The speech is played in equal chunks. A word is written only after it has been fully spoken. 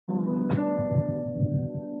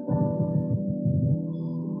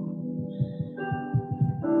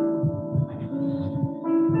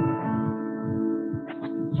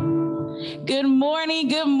Good morning,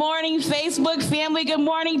 Facebook family. Good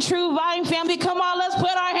morning, True Vine family. Come on, let's put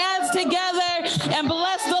our hands together and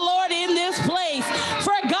bless the Lord in this place.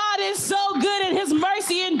 For God is so good and his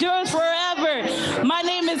mercy endures forever. My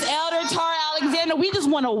name is Elder Tara Alexander. We just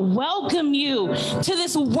want to welcome you to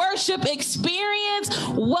this worship experience,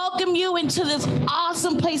 welcome you into this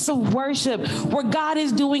awesome place of worship where God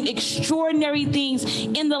is doing extraordinary things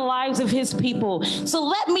in the lives of his people. So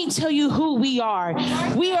let me tell you who we are.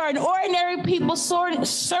 We are an ordinary people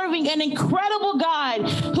serving an incredible God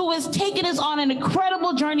who has taken us on an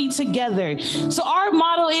incredible journey together. So our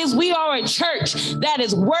motto is we are a church that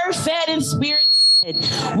is word-fed and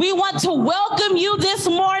spirit-fed. We want to welcome you this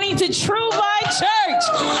morning to True Vine Church.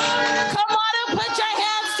 Come on and put your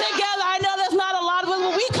hands together. I know there's not a lot of us,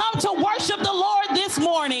 but we come to worship the Lord this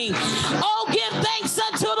morning. Oh, give thanks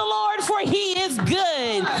unto the Lord, for he is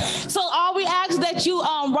good. So all we ask that you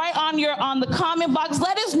write on the comment box,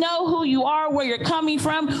 let us know who you are, where you're coming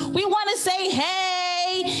from. We want to say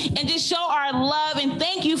hey and just show our love and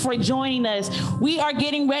thank you for joining us. We are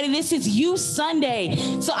getting ready. This is Youth Sunday.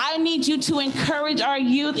 So I need you to encourage our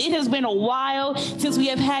youth. It has been a while since we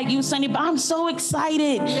have had Youth Sunday, but I'm so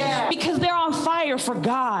excited because they're on fire for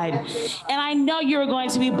God. And I know you're going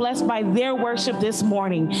to be blessed by their worship this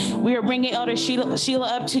morning. We are bringing Elder Sheila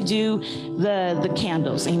up to do the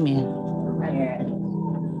candles. Amen.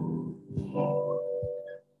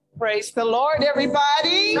 Praise the Lord,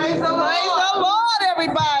 everybody. Praise the Lord,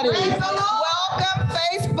 everybody. Praise the Lord. Welcome,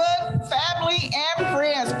 Facebook family and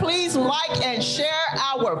friends. Please like and share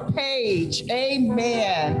our page.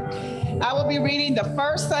 Amen. I will be reading the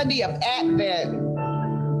first Sunday of Advent.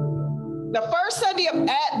 The first Sunday of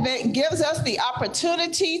Advent gives us the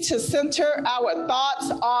opportunity to center our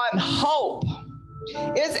thoughts on hope.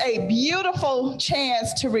 It's a beautiful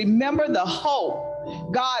chance to remember the hope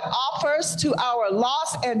God offers to our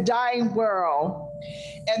lost and dying world,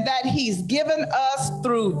 and that he's given us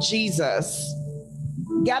through Jesus.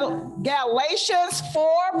 Galatians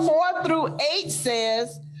 4:4-8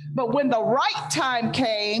 says, but when the right time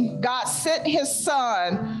came, God sent his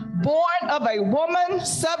son, born of a woman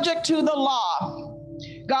subject to the law.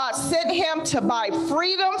 God sent him to buy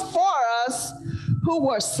freedom for us who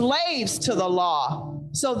were slaves to the law,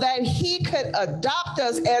 so that he could adopt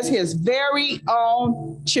us as his very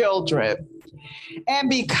own children. And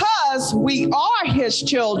because we are his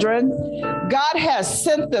children, God has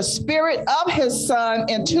sent the spirit of his son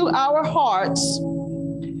into our hearts,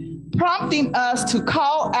 prompting us to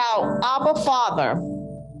call out, Abba, Father.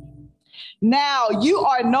 Now you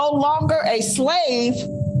are no longer a slave,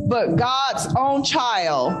 but God's own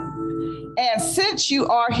child. And since you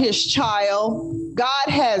are his child, God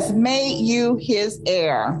has made you his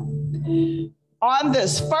heir. On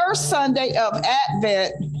this first Sunday of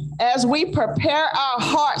Advent, as we prepare our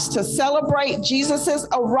hearts to celebrate Jesus's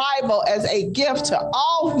arrival as a gift to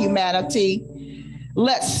all humanity,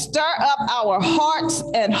 let's stir up our hearts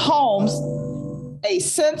and homes a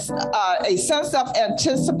sense of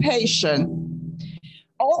anticipation.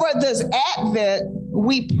 Over this Advent,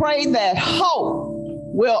 we pray that hope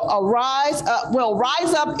will rise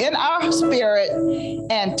up in our spirit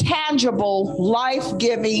and tangible,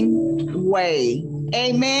 life-giving way.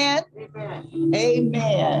 Amen. Amen.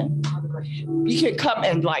 Amen. You can come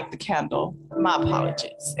and light the candle. My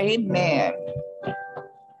apologies. Amen.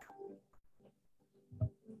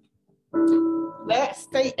 Let's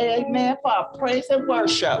say amen for our praise and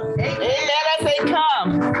worship. Amen as they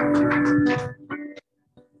come.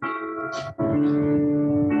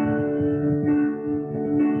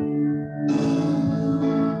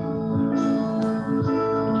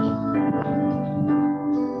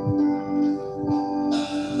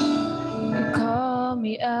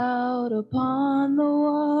 Out upon the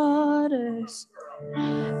waters,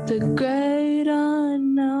 the great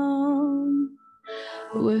unknown,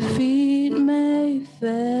 where feet may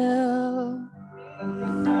fail.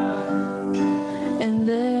 And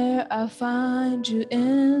there I find you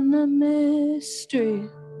in the mystery,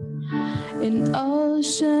 in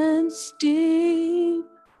oceans deep,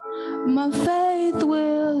 my faith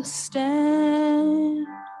will stand.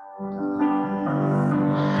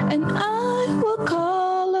 And I will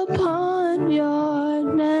call upon your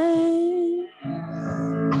name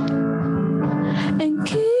and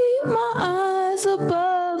keep my eyes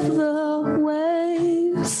above the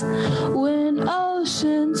waves. When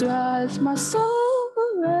oceans rise, my soul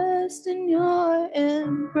will rest in your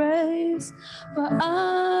embrace. For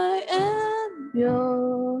I am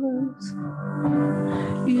yours,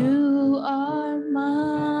 you are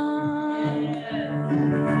mine.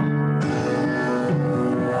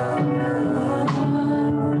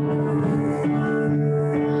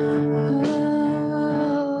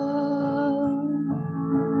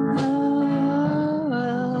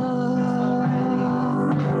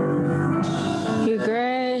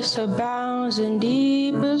 abounds in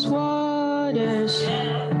deepest waters.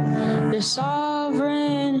 Your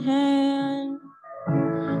sovereign hand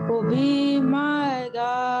will be my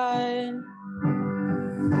guide.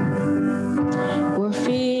 Where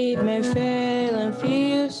feet may fail and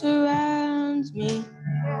fear surrounds me,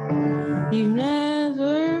 you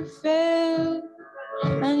never failed,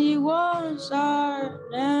 and you won't start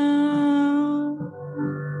now.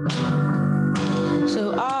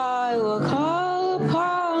 So I will call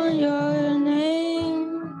upon your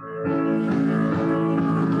name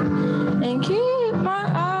and keep my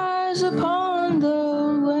eyes upon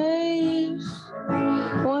the waves.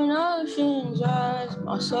 When oceans rise,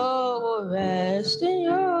 my soul will rest in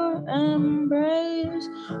your embrace,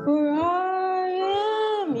 where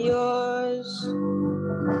I am yours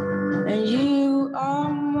and you are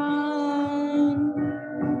mine.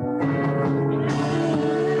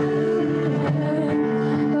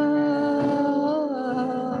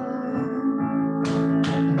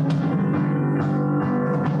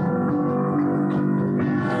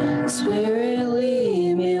 Spirit,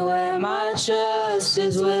 lead me where my trust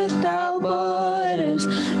is without borders.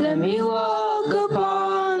 Let me walk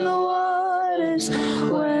upon the waters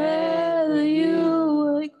wherever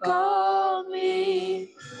you would call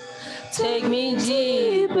me. Take me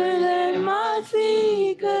deeper than my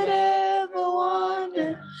feet could ever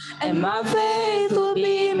wander, and my faith will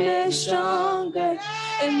be made stronger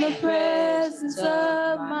in the presence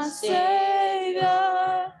of my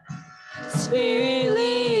Savior. Spirit,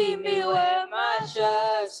 lead me where my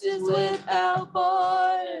trust is without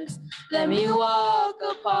borders. Let me walk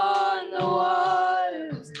upon the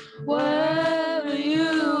waters wherever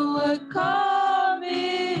you would call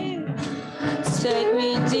me. Take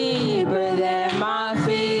me deeper than my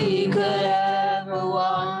feet could ever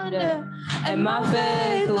wander, and my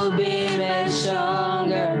faith will be made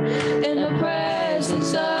stronger in the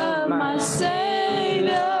presence of my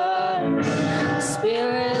Savior.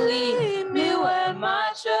 Spirit, lead me where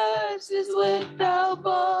my trust is without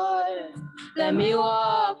borders. Let me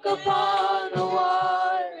walk upon the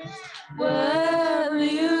waters wherever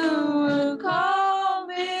you would call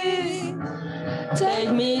me.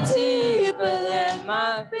 Take me deeper than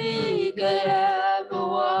my feet could ever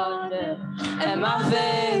wander, and my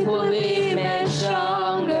faith will be made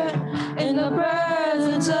stronger in the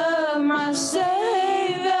presence of my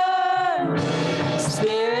Savior.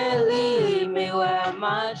 Spirit, lead me where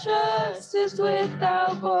my trust is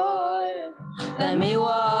without borders. Let me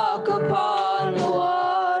walk upon the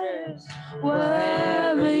waters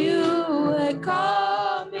wherever you would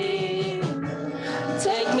call me.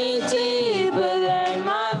 Take me deeper than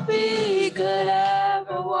my feet could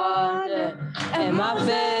ever wander, and my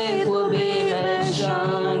faith will be made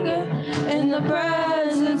stronger in the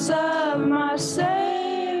presence of my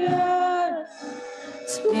Savior.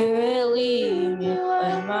 Spirit, lead me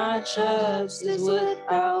where my trust is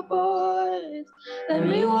without borders. Let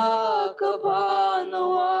me walk upon the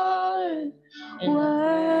waters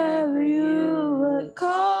wherever you would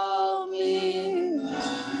call me.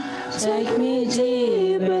 Take me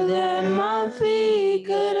deeper than my feet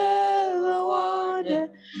could ever wander,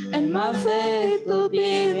 and my faith will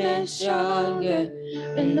be made stronger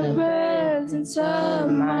in the presence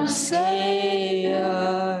of my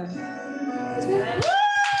Savior. Yeah!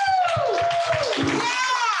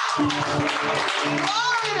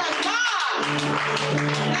 Glory to God!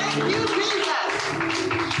 Thank you, Jesus!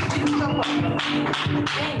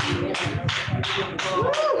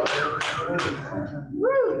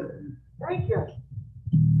 Woo! Thank you.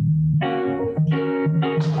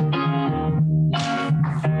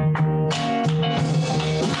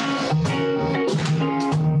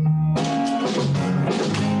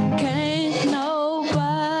 Can't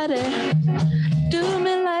nobody do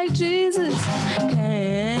me like Jesus.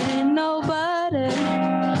 Can't nobody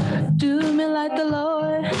do me like the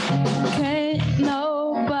Lord. Can't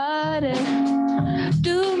nobody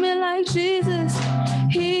do me like Jesus.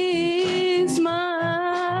 He's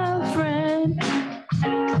my friend.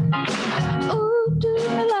 Ooh, do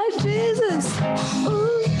me like Jesus.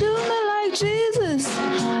 Ooh, do me like Jesus.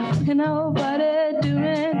 Can't nobody do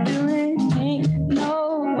me, do me. Can't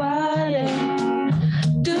nobody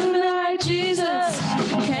do me like Jesus.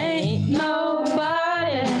 Can't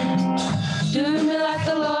nobody do me like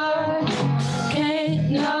the Lord.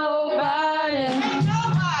 Can't nobody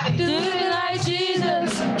do me like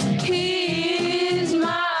Jesus. He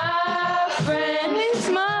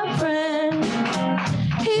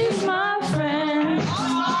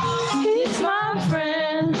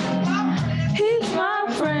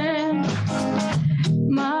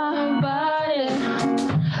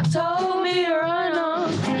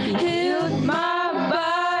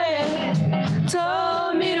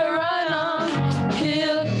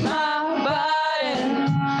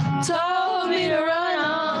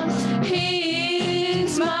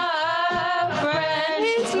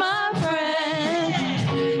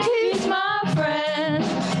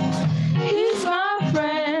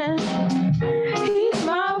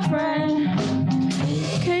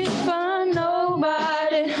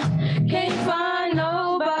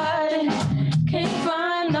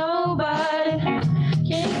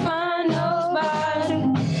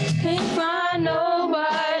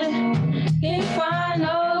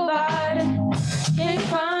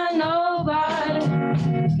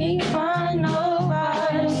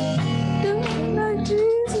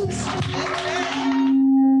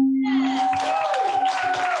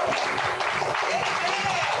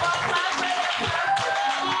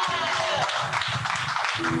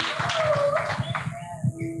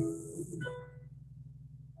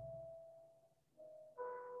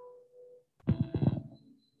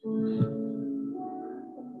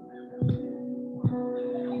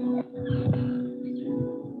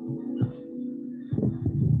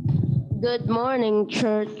Good morning,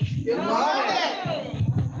 church. Good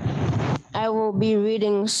morning. I will be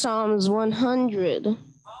reading Psalms 100.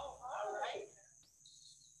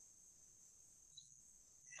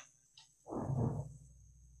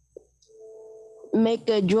 Make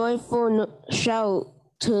a joyful shout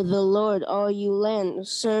to the Lord, all you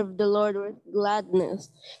lands. Serve the Lord with gladness.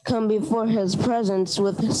 Come before his presence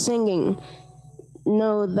with singing.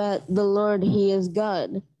 Know that the Lord, he is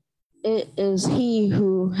God. It is he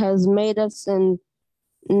who has made us and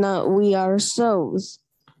not we ourselves.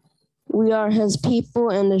 We are his people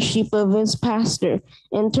and the sheep of his pasture.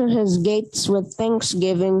 Enter his gates with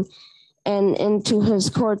thanksgiving and into his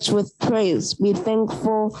courts with praise. Be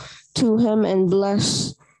thankful to him and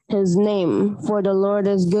bless his name. For the Lord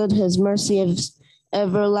is good, his mercy is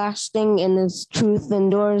everlasting, and his truth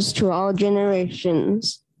endures to all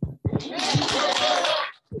generations.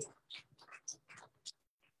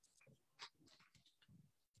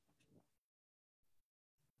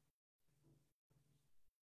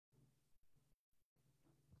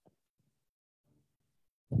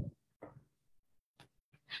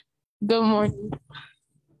 Good morning.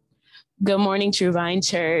 Good morning, True Vine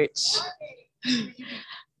Church.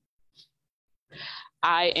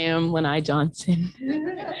 I am Lanai Johnson,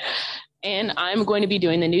 and I'm going to be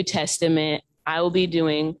doing the New Testament. I will be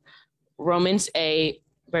doing Romans 8,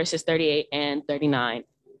 verses 38 and 39.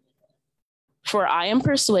 For I am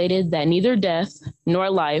persuaded that neither death, nor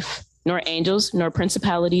life, nor angels, nor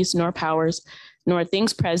principalities, nor powers, nor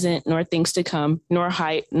things present, nor things to come, nor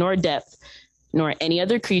height, nor depth, nor any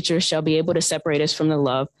other creature shall be able to separate us from the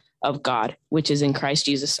love of God, which is in Christ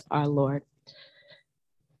Jesus our Lord.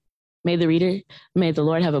 May the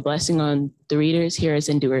Lord have a blessing on the readers, hearers,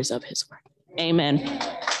 and doers of his word. Amen.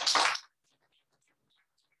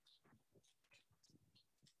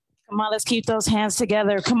 Come on, let's keep those hands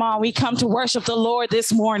together. Come on, we come to worship the Lord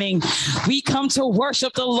this morning. We come to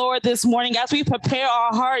worship the Lord this morning as we prepare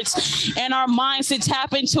our hearts and our minds to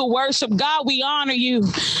tap into worship. God, we honor you.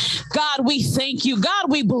 God, we thank you. God,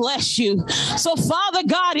 we bless you. So, Father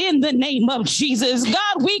God, in the name of Jesus,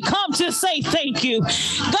 God, we come to say thank you.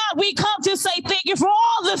 God, we come to say thank you for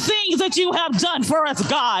all the things that you have done for us,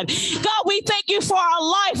 God. God, we thank you for our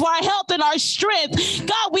life, our health, and our strength.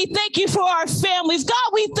 God, we thank you for our families.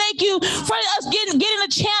 God, we thank you for us getting a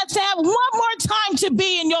chance to have one more time to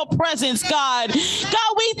be in your presence, God.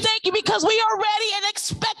 God, we thank you because we are ready and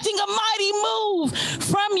expecting a mighty move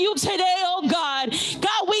from you today, oh God.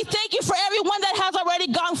 God, we thank you for everyone that has already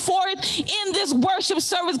gone forth in this worship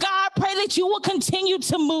service. God, I pray that you will continue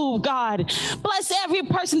to move, God. Bless every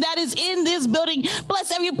person that is in this building.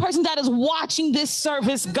 Bless every person that is watching this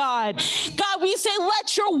service, God. God, we say,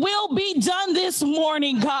 let your will be done this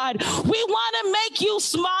morning, God. We want to make you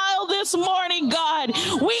smile this morning, God.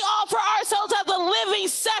 We offer ourselves as a living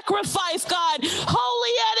sacrifice, God,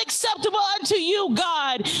 holy and acceptable unto you,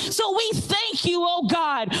 God. So we thank you, oh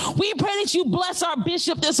God. We pray that you bless our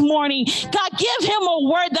bishop this morning. God, give him a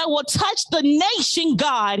word that will touch the nation,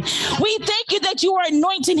 God. We thank you that you are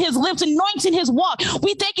anointing his lips, anointing his walk.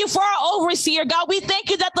 We thank you for our overseer, God. We thank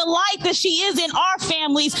you that the light that she is in our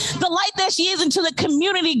families, the light that she is into the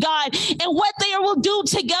community, God, and what they will do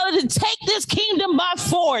together to take this kingdom by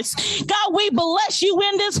force. God, we bless you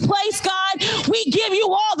in this place, God. We give you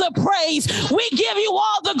all the praise. We give you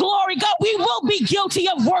all the glory. God, we will be guilty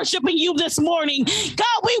of worshiping you this morning.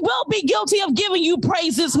 God, we will be guilty of giving you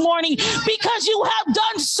praise this morning because you have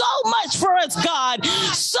done so much for us, God.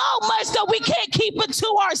 So much that we can't keep it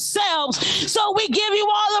to ourselves. So we give you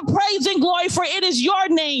all the praise and glory, for it is your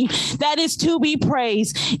name that is to be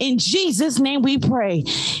praised. In Jesus' name we pray.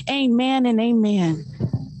 Amen and amen.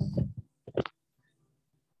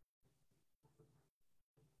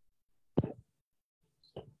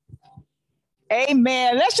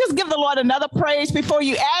 Amen. Let's just give the Lord another praise before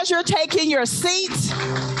you, as you're taking your seats.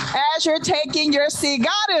 As you're taking your seat,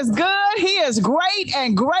 God is good. He is great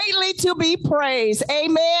and greatly to be praised.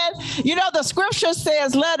 Amen. You know, the scripture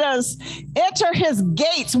says, let us enter his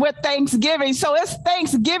gates with thanksgiving. So it's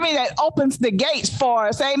thanksgiving that opens the gates for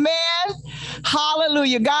us. Amen.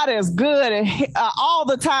 Hallelujah. God is good all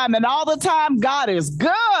the time, and all the time God is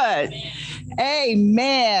good.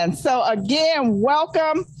 Amen. So again,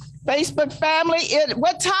 welcome, Facebook family.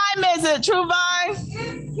 What time is it, True Vine?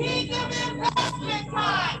 Kingdom Investment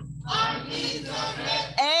Time.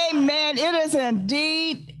 Amen. It is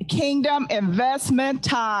indeed Kingdom investment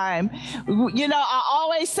time. You know, I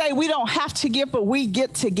always say we don't have to give, but we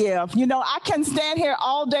get to give. You know, I can stand here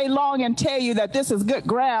all day long and tell you that this is good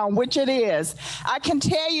ground, which it is. I can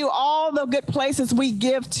tell you all the good places we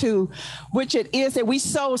give to, which it is, that we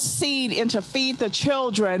sow seed into feed the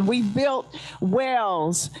children. We built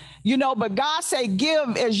wells. You know, but God said,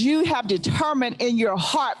 give as you have determined in your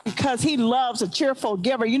heart, because he loves a cheerful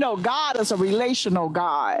giver. You know, God is a relational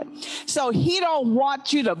God. So he don't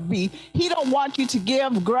want you to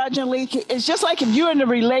give grudgingly. It's just like if you're in a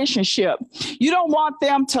relationship, you don't want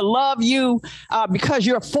them to love you because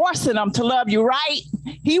you're forcing them to love you, right?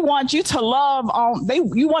 He wants you to love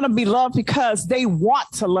you want to be loved because they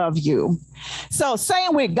want to love you. So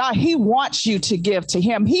same with God, he wants you to give to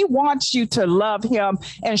him. He wants you to love him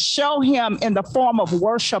and show him in the form of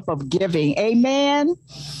worship of giving. Amen.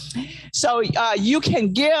 So you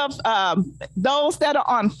can give those that are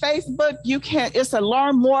on Facebook. It's a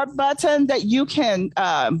learn more button that you can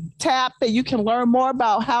tap, that you can learn more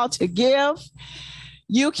about how to give.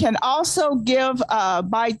 You can also give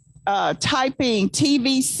by typing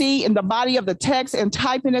TVC in the body of the text and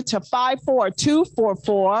typing it to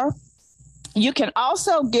 54244. You can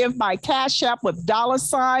also give by Cash App with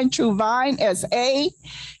 $ True Vine SA.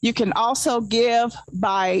 You can also give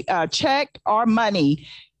by check or money.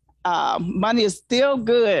 Money is still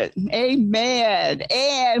good. Amen.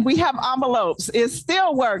 And we have envelopes. It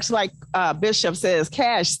still works, like Bishop says,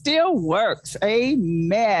 cash still works.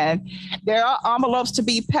 Amen. There are envelopes to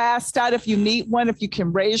be passed out if you need one, if you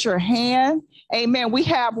can raise your hand. Amen. We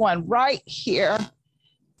have one right here.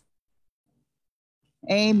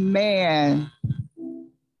 Amen.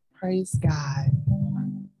 Praise God.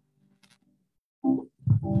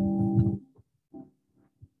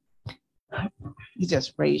 You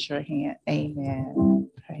just raise your hand. Amen.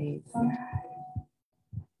 Praise God.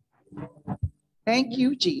 Thank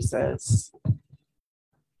you, Jesus.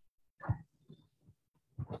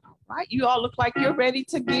 Right, you all look like you're ready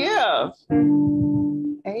to give.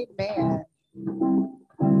 Amen.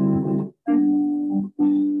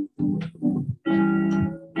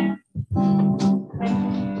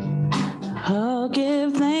 Oh,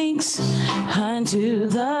 give thanks unto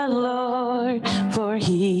the Lord, for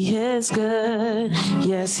he is good.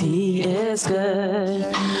 Yes, he is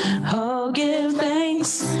good. Oh, give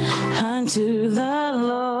thanks unto the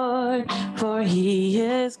Lord, for he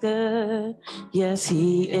is good. Yes,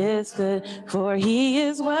 he is good, for he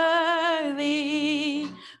is worthy,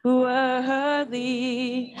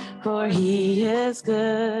 worthy, for he is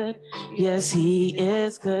good. Yes, he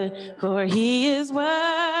is good, for he is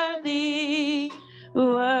worthy,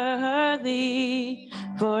 worthy,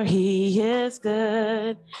 for he is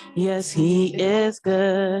good. Yes, he is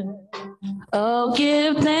good. Oh,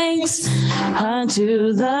 give thanks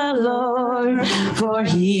unto the Lord, for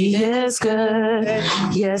he is good.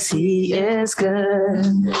 Yes, he is good.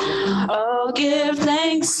 Oh, give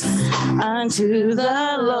thanks unto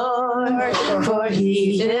the Lord, for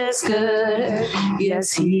he is good.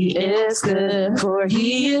 Yes, he is good, for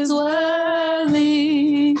he is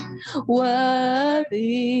worthy,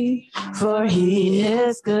 worthy, for he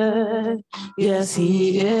is good. Yes,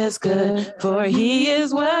 he is good, for he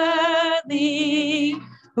is worthy,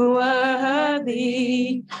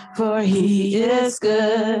 worthy, for he is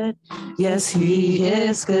good. Yes, he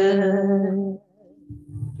is good.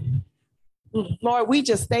 Lord, we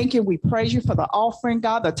just thank you. We praise you for the offering,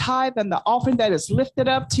 God, the tithe and the offering that is lifted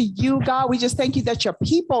up to you, God. We just thank you that your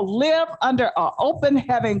people live under an open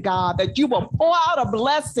heaven, God, that you will pour out a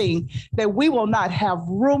blessing that we will not have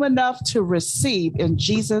room enough to receive. In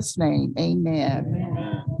Jesus' name, amen.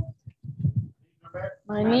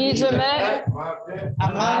 My needs are met.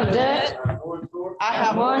 I'm out of debt. I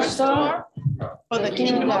have more in store for the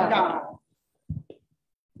kingdom of God.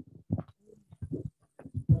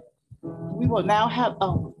 We will now have,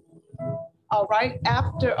 all right,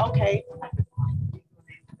 after, okay.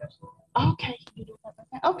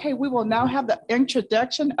 Okay, we will now have the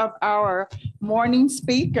introduction of our morning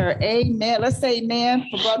speaker. Amen. Let's say amen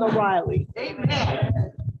for Brother Riley.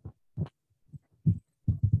 Amen.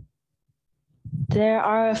 There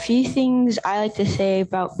are a few things I like to say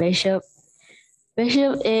about Bishop.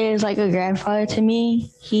 Bishop is like a grandfather to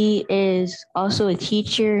me. He is also a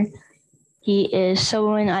teacher. He is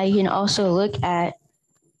someone I can also look at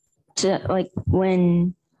to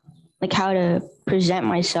how to present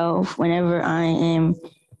myself whenever I am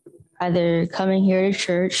either coming here to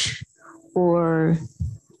church or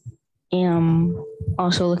am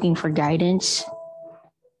also looking for guidance.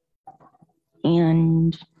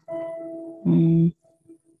 And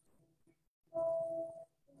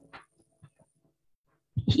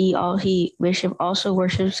Bishop also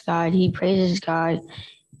worships God. He praises God.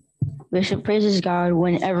 Bishop praises God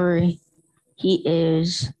whenever he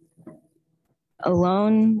is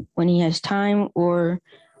alone, when he has time, or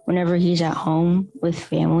whenever he's at home with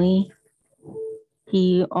family.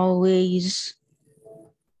 He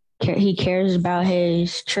cares about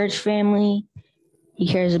his church family. He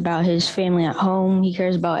cares about his family at home. He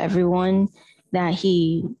cares about everyone that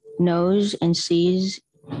he knows and sees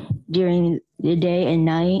during the day and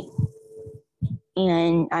night.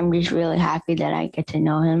 And I'm just really happy that I get to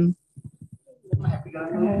know him.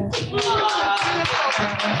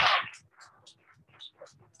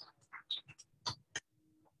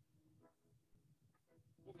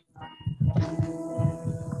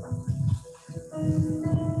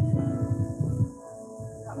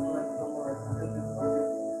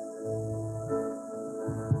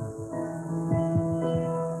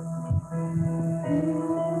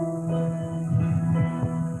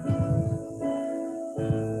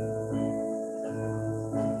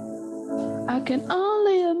 I can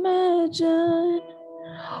only imagine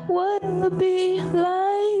what it would be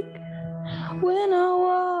like when I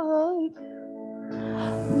walk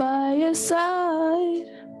by your side.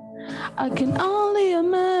 I can only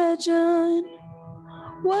imagine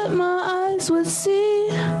what my eyes would see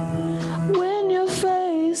when your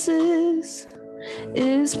face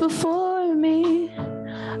is before me.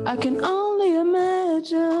 I can only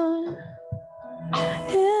imagine.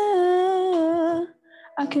 Yeah,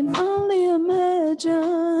 I can only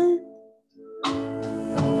imagine.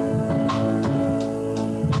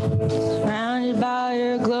 Surrounded by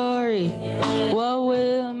your glory, what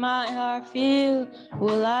will my heart feel?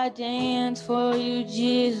 Will I dance for you,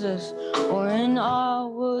 Jesus? Or in awe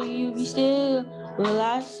will you be still? Will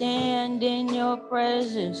I stand in your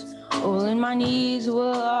presence? Or in my knees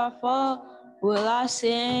will I fall? Will I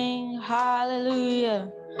sing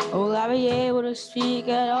hallelujah? Or will I be able to speak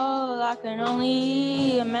at all? I can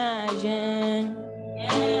only imagine.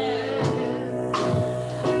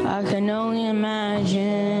 I can only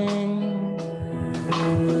imagine.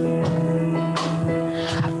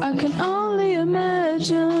 I can only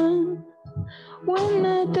imagine when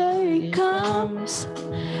that day comes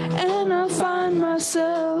and I find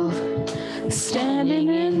myself standing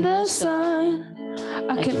in the sun.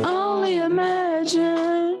 I can only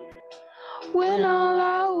imagine when all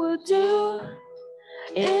I will do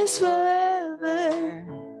is forever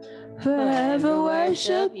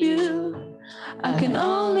worship you. I can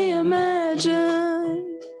only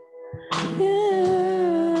imagine.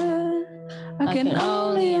 Yeah, I can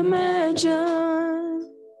only imagine.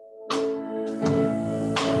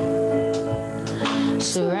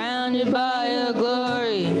 Surrounded by your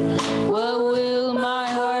glory, what will my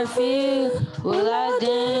heart feel? Will I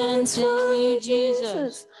dance for you,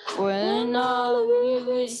 Jesus? Or in all of you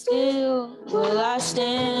be still? Will I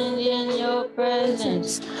stand in your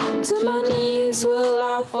presence? To my knees will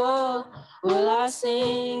I fall? Will I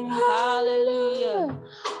sing hallelujah?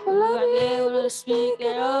 Will I be able to speak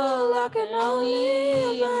at all? I can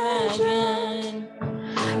only imagine.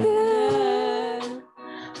 Yeah,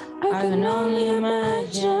 I can only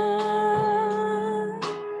imagine.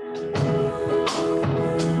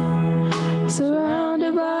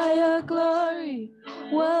 Surrounded by your glory,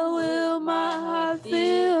 what will my heart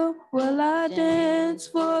feel? Will I dance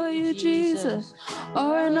for you, Jesus?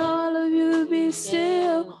 Or in all of you be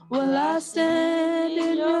still? Will I stand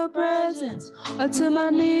in your presence? Or to my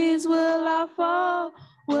knees will I fall?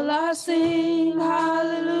 Will I sing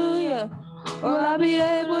hallelujah? Will I be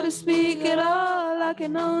able to speak at all? I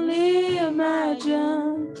can only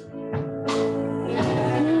imagine.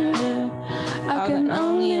 I can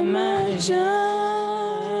only imagine.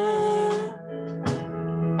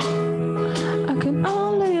 I can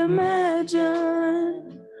only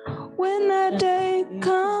imagine when that day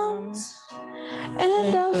comes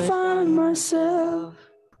and I find myself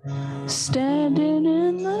standing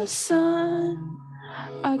in the sun.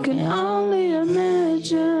 I can only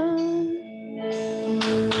imagine.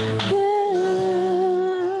 Yeah,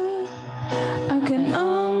 I can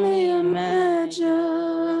only imagine.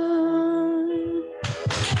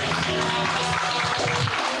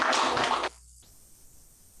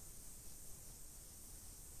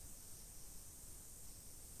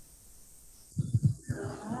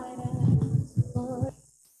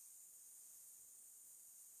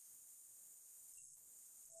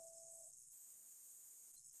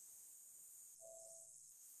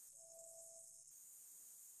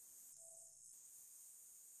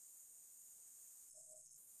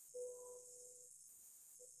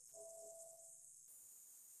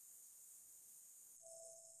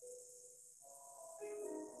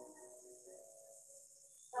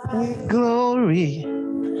 Glory.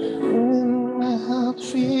 When my heart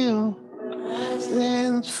feel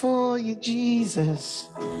stands for you, Jesus.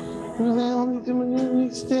 Will I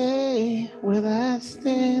stay? Will I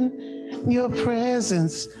stand in your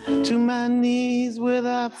presence? To my knees will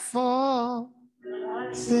I fall?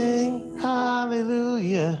 Sing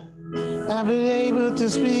hallelujah. I've been able to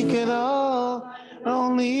speak at all.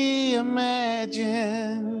 Only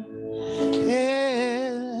imagine.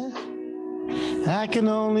 Yeah, I can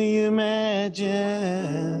only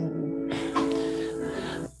imagine.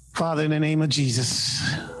 Father, in the name of Jesus,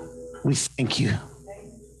 we thank you.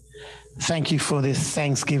 Thank you for this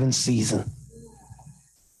Thanksgiving season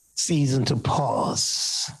to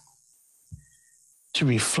pause, to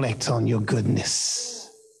reflect on your goodness,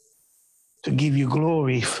 to give you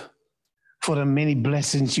glory for the many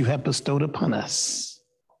blessings you have bestowed upon us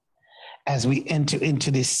as we enter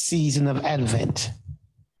into this season of Advent,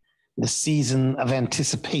 the season of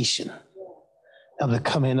anticipation of the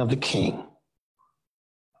coming of the King.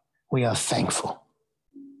 We are thankful.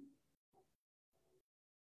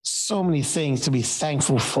 So many things to be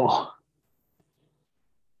thankful for.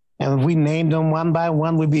 And if we named them one by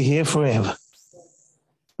one, we'd be here forever.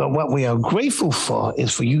 But what we are grateful for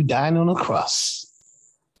is for you dying on the cross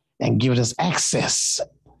and giving us access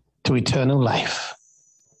to eternal life.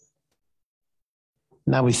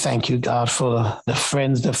 Now we thank you, God, for the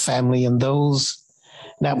friends, the family, and those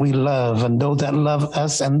that we love, and those that love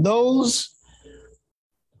us, and those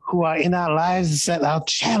who are in our lives that are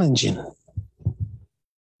challenging.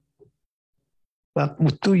 But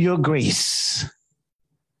through your grace,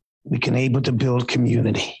 we can able to build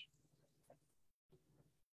community.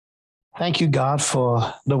 Thank you, God,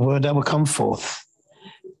 for the word that will come forth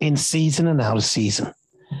in season and out of season,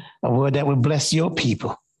 a word that will bless your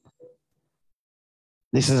people.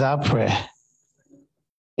 This is our prayer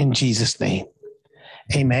in Jesus' name.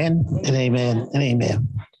 Amen and amen and amen.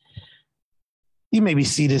 You may be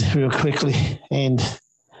seated real quickly, and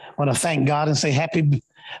I want to thank God and say happy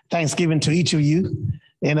Thanksgiving to each of you.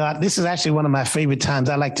 You know, this is actually one of my favorite times.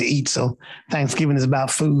 I like to eat, so Thanksgiving is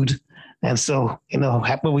about food. And so, you know,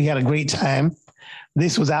 we had a great time.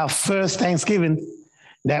 This was our first Thanksgiving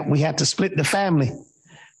that we had to split the family.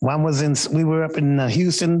 One was we were up in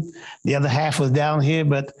Houston. The other half was down here,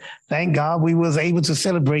 but thank God we was able to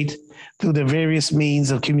celebrate through the various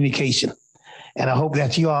means of communication. And I hope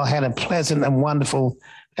that you all had a pleasant and wonderful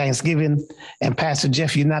Thanksgiving. And Pastor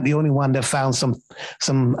Jeff, you're not the only one that found some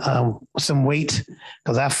weight,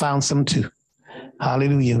 because I found some too.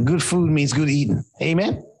 Hallelujah. Good food means good eating.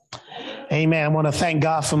 Amen. Amen. I want to thank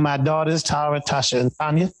God for my daughters, Tara, Tasha, and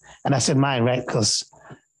Tanya. And I said mine, right? Because,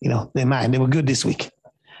 you know, they're mine. They were good this week.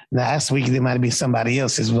 Now, last week, they might have been somebody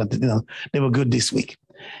else's, but, you know, they were good this week.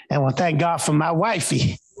 And I want to thank God for my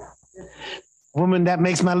wifey, woman that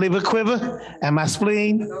makes my liver quiver and my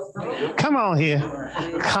spleen. Come on here.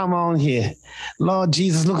 Come on here. Lord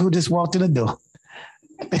Jesus, look who just walked in the door.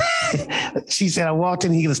 She said, I walked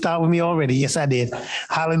in, he gonna start with me already. Yes, I did.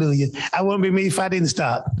 Hallelujah. I wouldn't be me if I didn't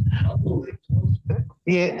start.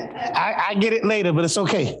 Yeah, I get it later, but it's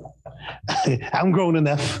okay. I'm grown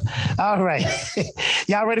enough. All right.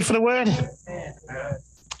 Y'all ready for the word?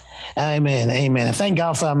 Amen. Amen. And thank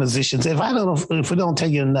God for our musicians. If we don't tell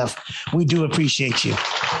you enough, we do appreciate you.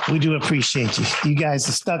 We do appreciate you. You guys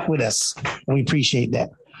are stuck with us, and we appreciate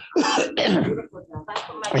that.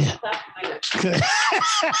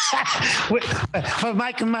 For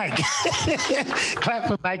Mike and Mike. Clap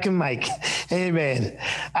for Mike and Mike. Amen.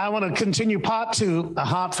 I want to continue part 2, A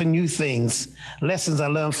Heart for New Things. Lessons I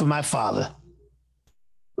learned from my father.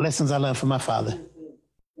 Lessons I learned from my father.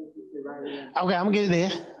 Okay, I'm getting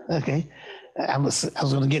there. Okay. I was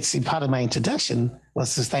going to get to see part of my introduction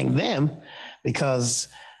was to thank them, because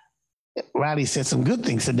Riley said some good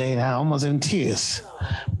things today, and I almost in tears.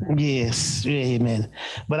 Yes, amen.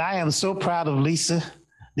 But I am so proud of Lisa,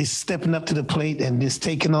 this stepping up to the plate and just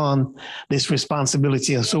taking on this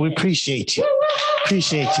responsibility. So we appreciate you.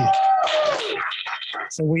 Appreciate you.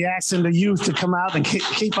 So we're asking the youth to come out and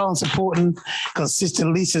keep on supporting, because Sister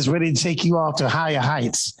Lisa's ready to take you all to higher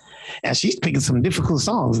heights. And she's picking some difficult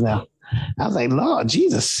songs now. I was like, Lord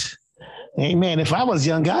Jesus. Amen. If I was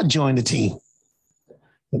young, I'd join the team.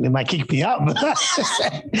 They might kick me out.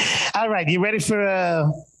 All right, you ready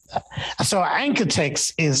for so our anchor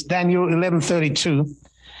text is Daniel 11:32,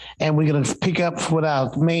 and we're going to pick up what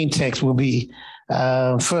our main text will be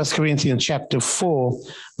 1 Corinthians chapter 4,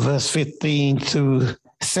 verse 15 through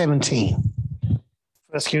 17.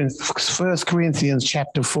 1 Corinthians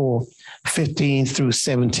chapter 4, 15 through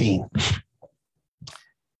 17.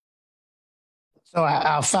 So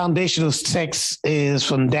our foundational text is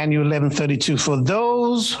from Daniel 11:32. For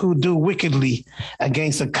those who do wickedly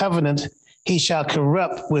against the covenant, he shall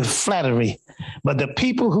corrupt with flattery. But the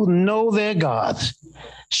people who know their God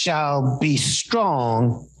shall be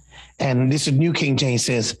strong. And this is New King James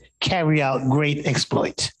says, carry out great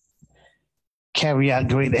exploit. Carry out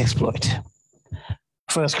great exploit.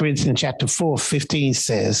 1 Corinthians chapter 4:15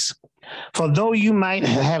 says, for though you might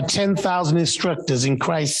have 10,000 instructors in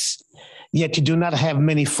Christ, yet you do not have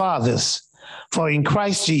many fathers. For in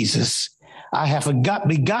Christ Jesus, I have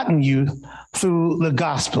begotten you through the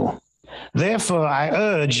gospel. Therefore, I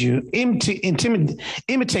urge you,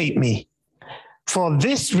 imitate me. For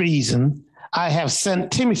this reason, I have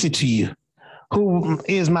sent Timothy to you, who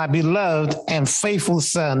is my beloved and faithful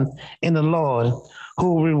son in the Lord,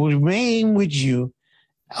 who will remain with you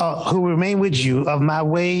of my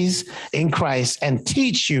ways in Christ and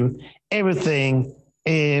teach you everything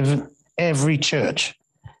in every church.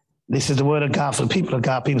 This is the word of God for the people of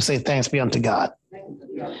God. People say thanks be unto God.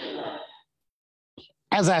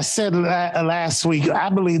 As I said last week, I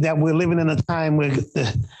believe that we're living in a time where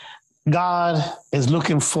God is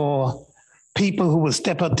looking for people who will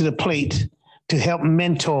step up to the plate to help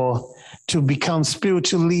mentor, to become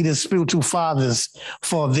spiritual leaders, spiritual fathers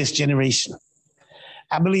for this generation.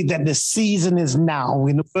 I believe that the season is now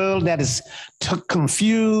in the world that is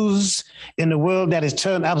confused, in the world that is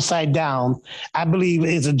turned upside down. I believe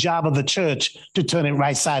it's a job of the church to turn it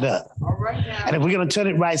right side up. All right, and if we're going to turn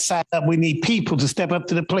it right side up, we need people to step up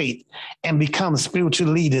to the plate and become spiritual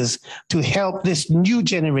leaders to help this new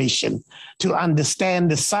generation to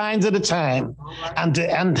understand the signs of the time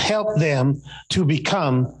and help them to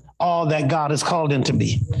become all that God has called them to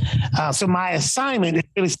be. So my assignment is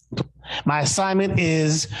really simple. My assignment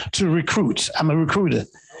is to recruit. I'm a recruiter.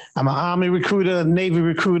 I'm an Army recruiter, Navy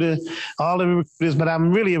recruiter, all the recruiters, but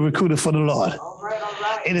I'm really a recruiter for the Lord. All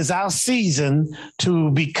right. It is our season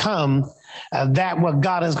to become that what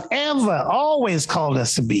God has always called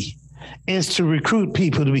us to be, is to recruit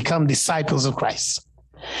people to become disciples of Christ.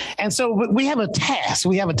 And so we have a task.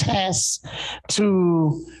 We have a task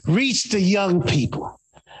to reach the young people.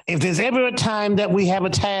 If there's ever a time that we have a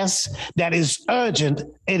task that is urgent,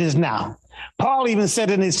 it is now. Paul even said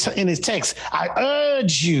in his text, I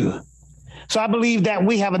urge you. So I believe that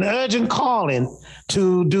we have an urgent calling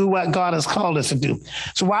to do what God has called us to do.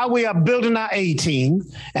 So while we are building our A team,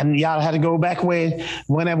 and y'all had to go back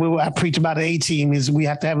whenever I preach about the A team, is we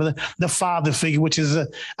have to have the father figure, which is a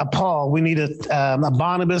Paul. We need a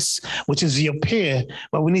Barnabas, which is your peer,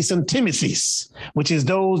 but we need some Timothys, which is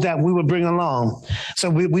those that we will bring along. So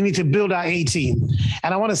we need to build our A team.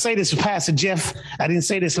 And I want to say this to Pastor Jeff. I didn't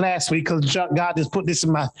say this last week because God just put this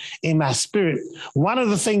in my spirit. One of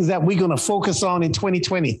the things that we're going to focus on in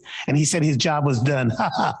 2020, and he said his job was done.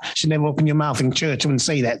 Should never open your mouth in church and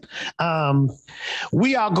say that.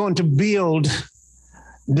 We are going to build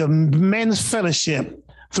the men's fellowship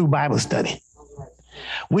through Bible study.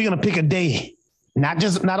 We're going to pick a day, not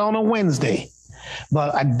on a Wednesday,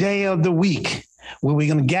 but a day of the week where we're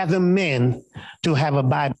going to gather men to have a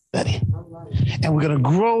Bible study. And we're going to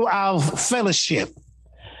grow our fellowship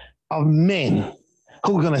of men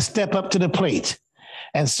who are going to step up to the plate.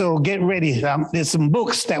 And so get ready. There's some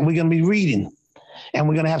books that we're going to be reading. And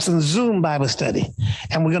we're going to have some Zoom Bible study.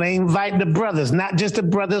 And we're going to invite the brothers, not just the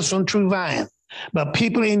brothers from True Vine, but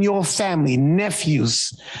people in your family,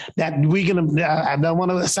 nephews, that we're going to, I don't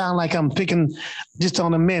want to sound like I'm picking just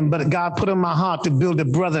on the men, but God put in my heart to build a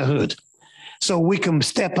brotherhood so we can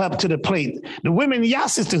step up to the plate. The women, y'all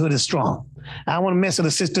sisterhood is strong. I don't want to mess with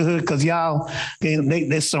the sisterhood because y'all,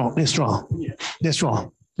 they're strong. They're strong. They're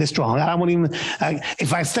strong. They're strong. I won't even,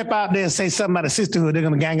 if I step out there and say something about the sisterhood, they're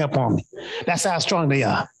going to gang up on me. That's how strong they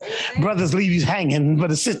are. Brothers leave you hanging, but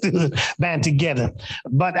the sisterhood band together.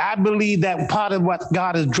 But I believe that part of what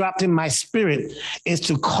God has dropped in my spirit is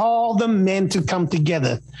to call the men to come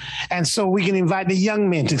together. And so we can invite the young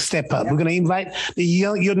men to step up. We're going to invite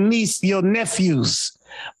your niece, your nephews,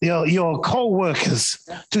 your co-workers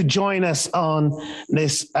to join us on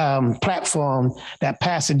this platform that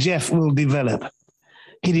Pastor Jeff will develop.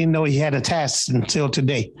 He didn't know he had a task until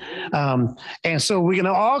today. And so we're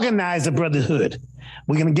going to organize the brotherhood.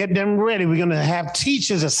 We're going to get them ready. We're going to have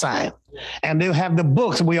teachers assigned, and they'll have the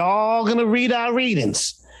books. We're all going to read our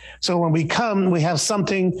readings. So when we come, we have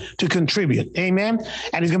something to contribute. Amen.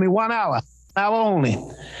 And it's going to be 1 hour only.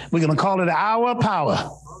 We're going to call it the hour of power.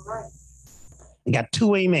 We got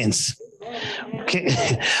 2 amens.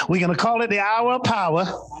 Okay. We're going to call it the hour of power.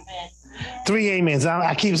 3 amens.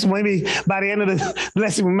 I keep, maybe by the end of the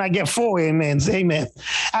lesson, we might get 4 amens. Amen.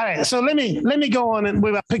 All right. So let me go on and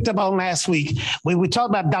we picked up on last week. We talked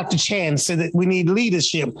about Dr. Chan said that we need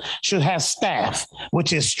leadership should have staff,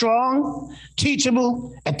 which is strong,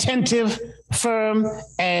 teachable, attentive, firm,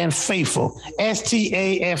 and faithful.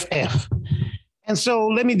 STAFF. And so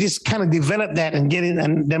let me just kind of develop that and get it,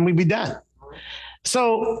 and then we'll be done.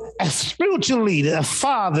 So a spiritual leader, a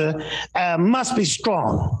father, must be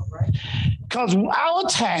strong, because our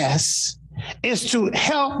task is to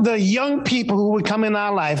help the young people who will come in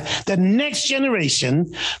our life, the next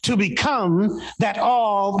generation, to become that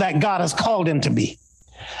all that God has called them to be.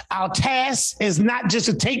 Our task is not just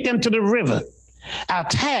to take them to the river. Our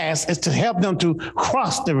task is to help them to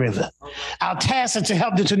cross the river. Our task is to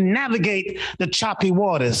help them to navigate the choppy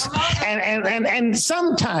waters. And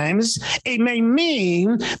sometimes it may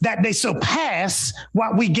mean that they surpass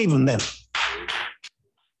what we gave them.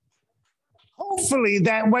 Hopefully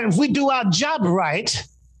that if we do our job right,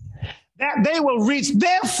 that they will reach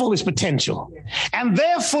their fullest potential. And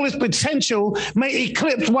their fullest potential may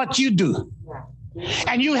eclipse what you do.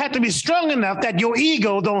 And you have to be strong enough that your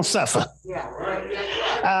ego don't suffer.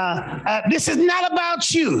 This is not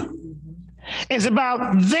about you. It's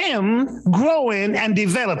about them growing and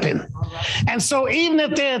developing. And so even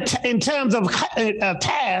if they're in terms of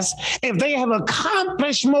tasks, if they have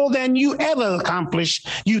accomplished more than you ever accomplished,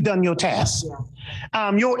 you've done your task.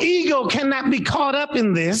 Your ego cannot be caught up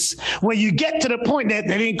in this where you get to the point that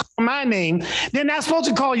they didn't call my name. They're not supposed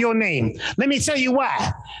to call your name. Let me tell you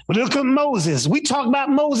why. Look at Moses. We talk about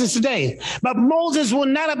Moses today, but Moses would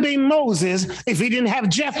not have been Moses if he didn't have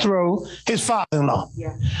Jethro, his father-in-law.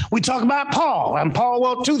 Yeah. We talk about Paul, and Paul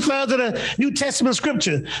wrote 2/3 of the New Testament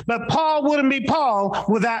scripture, but Paul wouldn't be Paul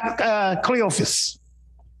without Cleophas.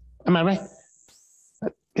 Am I right?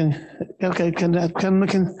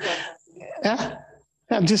 Yeah,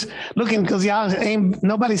 I'm just looking because y'all ain't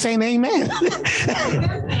nobody saying amen.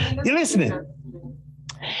 You're listening.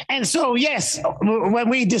 And so, yes, when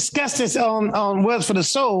we discuss this on Words for the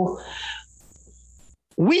Soul,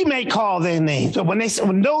 we may call their names. So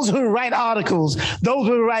when those who write articles, those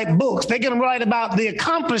who write books, they're going to write about the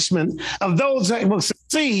accomplishment of those that will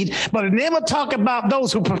succeed, but they never talk about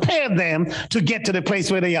those who prepared them to get to the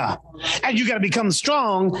place where they are. And you got to become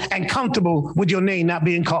strong and comfortable with your name not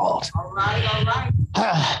being called. All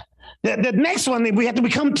right. The next one, we have to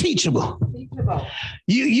become teachable.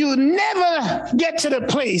 You never get to the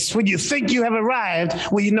place where you think you have arrived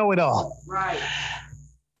where you know it all. Right.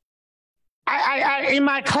 I in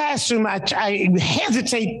my classroom, I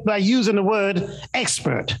hesitate by using the word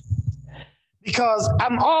expert because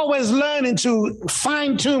I'm always learning to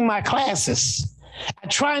fine-tune my classes. I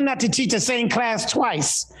try not to teach the same class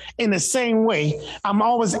twice in the same way. I'm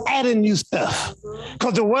always adding new stuff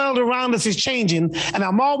because the world around us is changing, and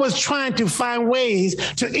I'm always trying to find ways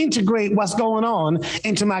to integrate what's going on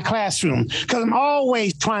into my classroom because I'm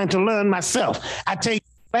always trying to learn myself. I take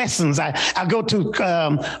lessons. I go to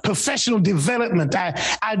professional development.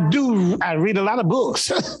 I read a lot of books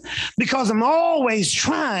because I'm always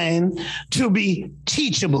trying to be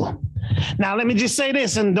teachable. Now, let me just say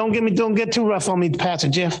this, and don't get too rough on me, Pastor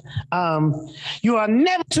Jeff. You are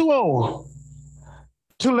never too old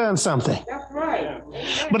to learn something. That's right.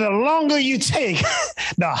 But the longer you take,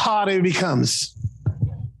 the harder it becomes.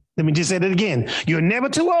 Let me just say that again. You're never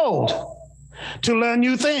too old to learn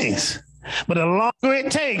new things. But the longer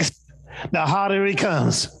it takes, the harder it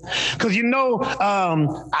comes. Because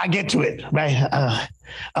I get to it, right?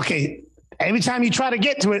 Okay, every time you try to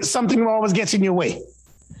get to it, something always gets in your way.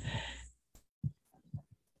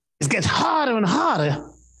 It gets harder and harder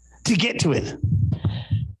to get to it.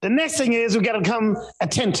 The next thing is we got to become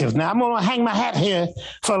attentive. Now, I'm going to hang my hat here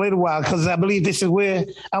for a little while because I believe this is where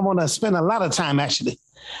I want to spend a lot of time, actually.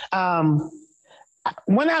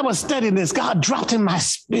 When I was studying this, God dropped in my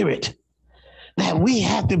spirit that we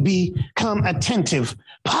have to become attentive.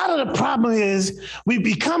 Part of the problem is we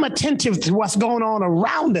become attentive to what's going on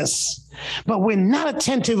around us, but we're not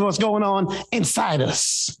attentive to what's going on inside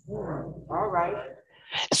us. All right.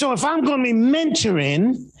 So if I'm going to be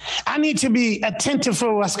mentoring, I need to be attentive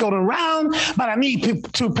for what's going around, but I need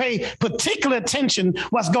to pay particular attention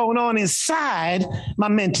what's going on inside my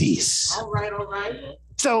mentees. All right.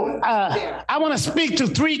 So I want to speak to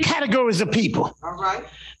 3 categories of people. All right.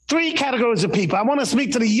 3 categories of people. I want to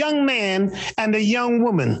speak to the young man and the young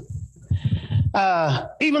woman.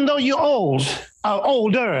 Even though you're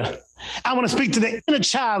older, I want to speak to the inner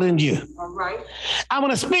child in you. All right. I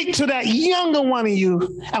want to speak to that younger one of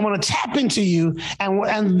you. I want to tap into you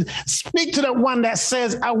and speak to the one that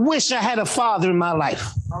says, I wish I had a father in my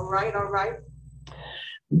life. All right.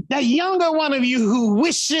 That younger one of you who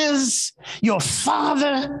wishes your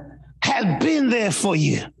father had been there for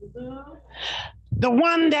you. The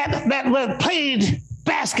one that played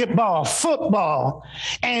basketball, football,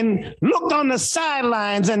 and looked on the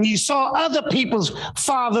sidelines and you saw other people's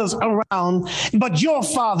fathers around, but your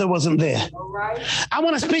father wasn't there. Right. I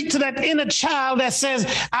want to speak to that inner child that says,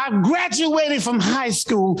 I graduated from high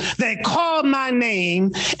school, they called my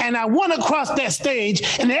name, and I went across that stage,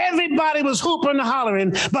 and everybody was hooping and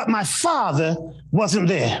hollering, but my father wasn't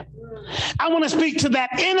there. I want to speak to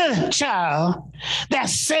that inner child that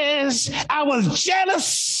says, I was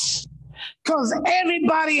jealous because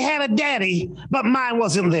everybody had a daddy, but mine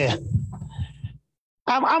wasn't there.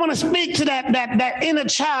 I want to speak to that inner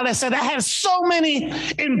child that said, I had so many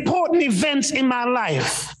important events in my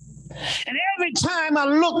life. And every time I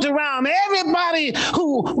looked around, everybody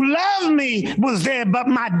who loved me was there, but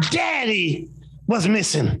my daddy was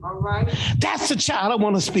missing. All right. That's the child I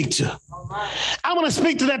want to speak to. All right. I want to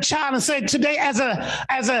speak to that child and say today, as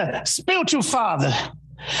a spiritual father,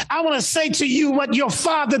 I want to say to you what your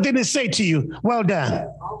father didn't say to you. Well done.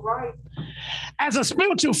 All right. As a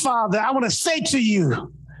spiritual father, I want to say to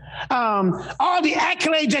you, all the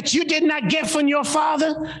accolades that you did not get from your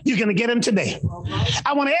father, you're going to get them today. Right.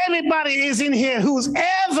 I want everybody is in here who's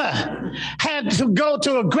ever had to go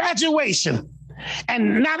to a graduation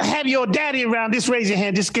and not have your daddy around. Just raise your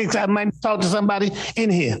hand, just in case I might talk to somebody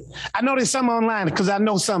in here. I know there's some online because I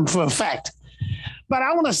know some for a fact. But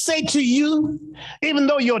I want to say to you, even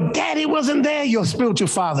though your daddy wasn't there, your spiritual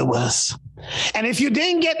father was. And if you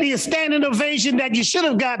didn't get the standing ovation that you should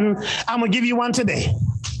have gotten, I'm going to give you one today.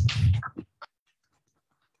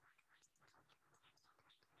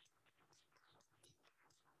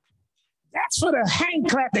 That's for the hand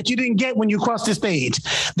clap that you didn't get when you crossed the stage.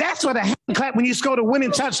 That's for the hand clap when you scored a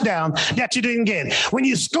winning touchdown that you didn't get. When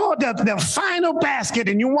you scored the final basket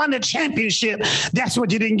and you won the championship, that's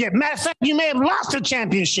what you didn't get. Matter of fact, you may have lost the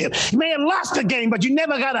championship. You may have lost the game, but you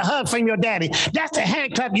never got a hug from your daddy. That's the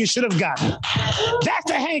hand clap you should have gotten. That's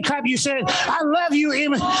the hand clap you said, I love you.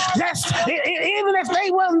 Even if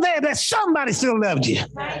they wasn't there, that somebody still loved you.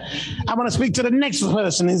 I want to speak to the next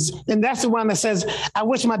person, and that's the one that says, I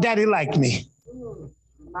wish my daddy liked me.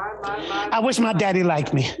 I wish my daddy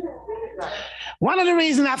liked me. One of the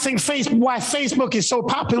reasons I think why Facebook is so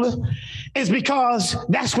popular is because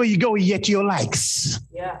that's where you go to get your likes.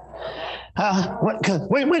 Yeah.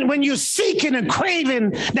 When you're seeking and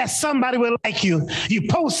craving that somebody will like you, you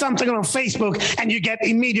post something on Facebook and you get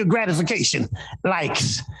immediate gratification,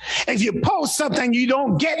 likes. If you post something you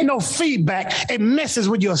don't get no feedback, it messes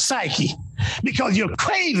with your psyche because you're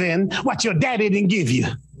craving what your daddy didn't give you.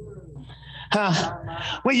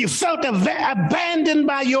 When you felt abandoned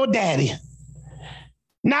by your daddy.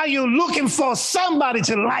 Now you're looking for somebody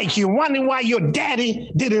to like you, wondering why your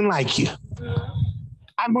daddy didn't like you.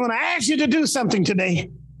 I'm going to ask you to do something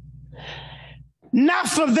today. Not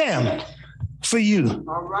for them, for you.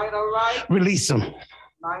 All right. Release them.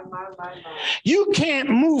 You can't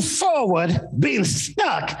move forward being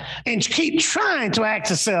stuck and keep trying to ask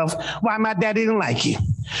yourself why my daddy didn't like you.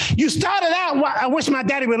 You started out, I wish my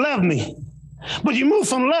daddy would love me. But you move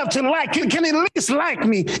from love to like. Can he at least like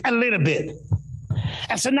me a little bit?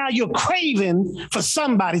 And so now you're craving for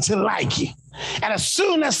somebody to like you. And as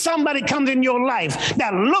soon as somebody comes in your life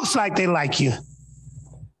that looks like they like you,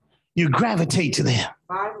 you gravitate to them.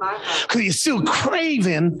 Because you're still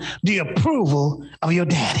craving the approval of your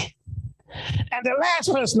daddy. And the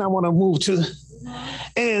last person I want to move to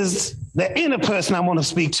is the inner person I want to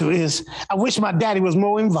speak to is, I wish my daddy was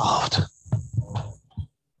more involved.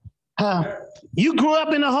 You grew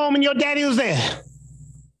up in a home and your daddy was there.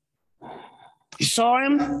 You saw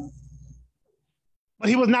him, but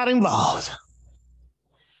he was not involved.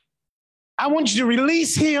 I want you to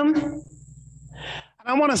release him. And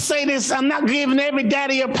I want to say this, I'm not giving every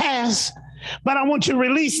daddy a pass, but I want you to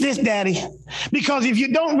release this daddy, because if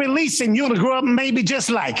you don't release him, you're going to grow up maybe just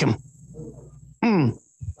like him.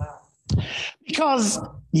 Because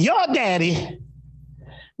your daddy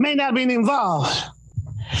may not have been involved.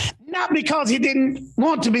 Not because he didn't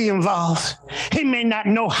want to be involved. He may not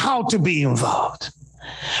know how to be involved.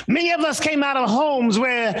 Many of us came out of homes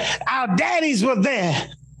where our daddies were there,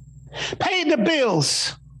 paid the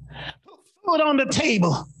bills, put food on the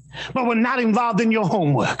table, but were not involved in your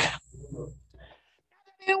homework.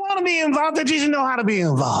 They didn't want to be involved. They didn't know how to be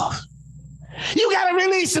involved. You got to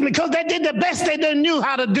release them because they did the best they knew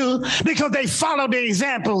how to do because they followed the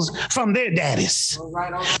examples from their daddies. All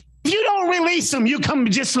right. If you don't release them, you come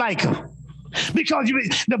just like them. Because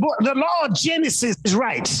the law of Genesis is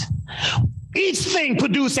right. Each thing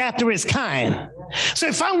produce after its kind. So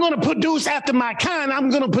if I'm going to produce after my kind, I'm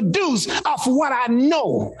going to produce off of what I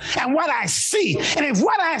know and what I see. And if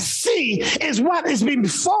what I see is what is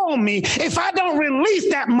before me, if I don't release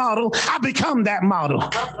that model, I become that model.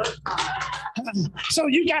 So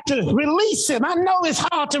you got to release him. I know it's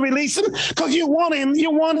hard to release him because you want him.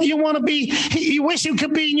 You want to be. You wish you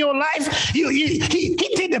could be in your life. He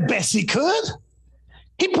did the best he could.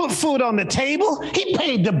 He put food on the table. He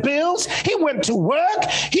paid the bills. He went to work.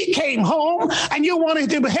 He came home, and you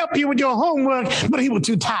wanted him to help you with your homework, but he was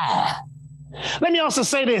too tired. Let me also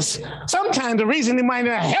say this. Sometimes the reason he might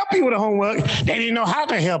not help you with the homework, they didn't know how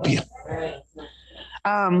to help you.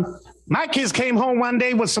 My kids came home one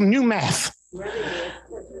day with some new math.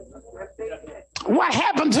 What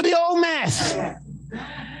happened to the old math?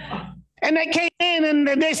 And they came in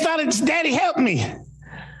and they started, Daddy, help me.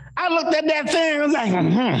 I looked at that thing and was like,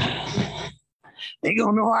 they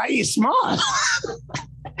gonna know I eat smart.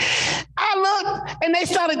 I looked and they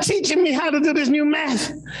started teaching me how to do this new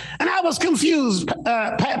math. And I was confused,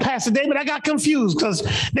 Pastor David. I got confused because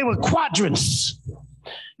they were quadrants.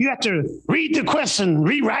 You have to read the question,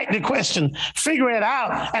 rewrite the question, figure it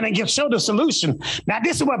out, and then show the solution. Now,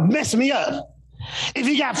 this is what messed me up. If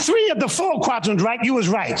you got 3 of the 4 quadrants right, you was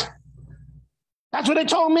right. That's what they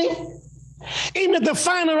told me. Even if the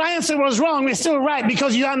final answer was wrong, it's still right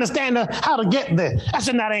because you understand how to get there. I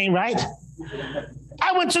said, no, that ain't right.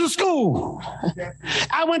 I went to the school.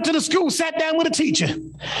 Sat down with a teacher.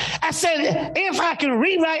 I said, if I can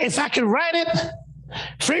rewrite, if I can write it,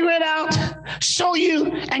 figure it out, show you,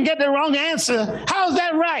 and get the wrong answer, how's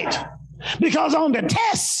that right? Because on the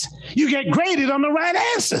test, you get graded on the right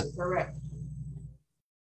answer. Correct.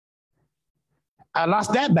 I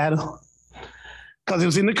lost that battle because it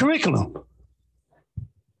was in the curriculum.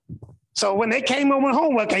 So when they came over with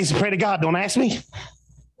homework, I used to pray to God, don't ask me,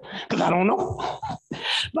 because I don't know.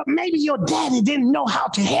 But maybe your daddy didn't know how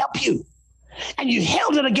to help you, and you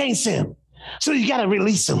held it against him. So you got to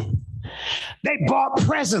release him. They bought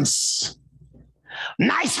presents,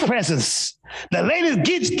 nice presents, the latest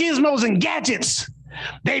gizmos and gadgets.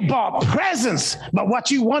 They bought presents, but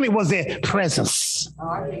what you wanted was their presence.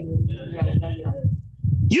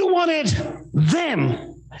 You wanted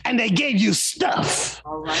them, and they gave you stuff.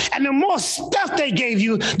 And the more stuff they gave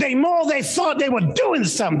you, the more they thought they were doing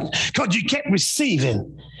something because you kept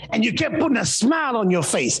receiving. And you kept putting a smile on your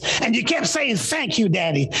face. And you kept saying, thank you,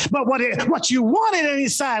 Daddy. But what you wanted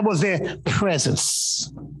inside was their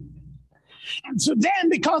presence. And so then,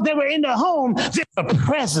 because they were in the home, they were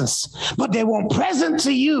presence. But they weren't present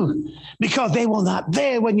to you because they were not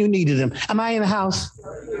there when you needed them. Am I in the house?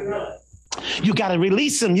 You got to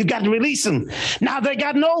release them. You got to release them. Now they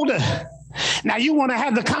gotten older. Now you want to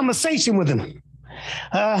have the conversation with them.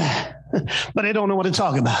 But they don't know what to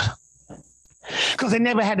talk about. Because they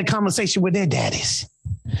never had the conversation with their daddies.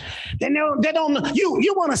 They don't know.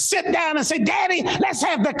 You want to sit down and say, Daddy, let's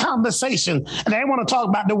have the conversation. And they want to talk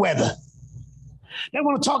about the weather. They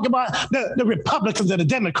want to talk about the Republicans and the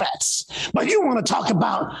Democrats. But you want to talk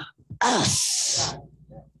about us.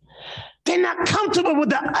 They're not comfortable with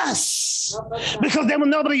the us because there was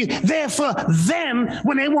nobody there for them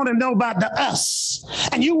when they want to know about the us.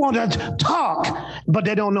 And you want to talk, but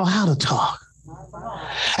they don't know how to talk.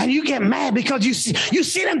 And you get mad because you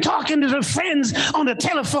see them talking to their friends on the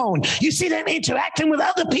telephone. You see them interacting with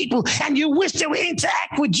other people, and you wish they would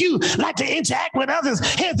interact with you like they interact with others.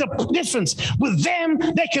 Here's the difference. With them,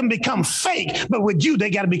 they can become fake, but with you,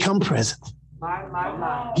 they got to become present.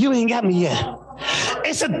 You ain't got me yet.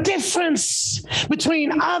 It's a difference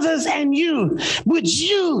between others and you. With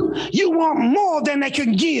you want more than they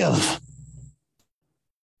can give.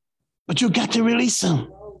 But you got to release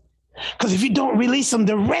them. Because if you don't release them,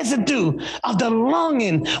 the residue of the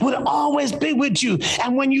longing will always be with you.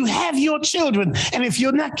 And when you have your children, and if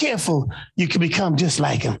you're not careful, you can become just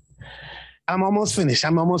like them. I'm almost finished.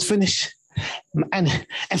 And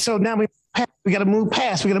so now we got to move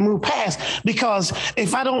past. Because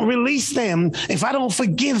if I don't release them, if I don't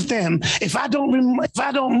forgive them, if I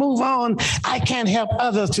don't move on, I can't help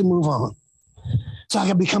others to move on. So I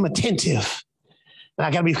got to become attentive. And I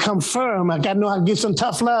got to become firm. I got to know how to give some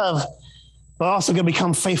tough love, but also got to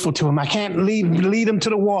become faithful to them. I can't lead them to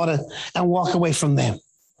the water and walk away from them.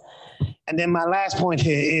 And then my last point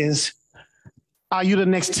here is, are you the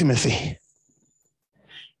next Timothy?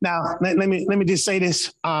 Now, let me just say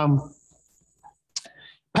this.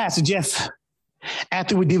 Pastor Jeff,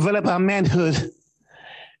 after we develop our manhood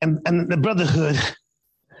and the brotherhood,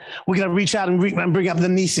 we're going to reach out and bring up the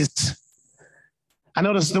nieces. I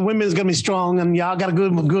notice the women's going to be strong, and y'all got a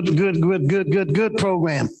good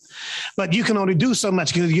program. but you can only do so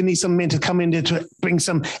much because you need some men to come in there to bring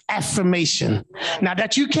some affirmation. Now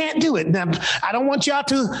that you can't do it. Now, I don't want y'all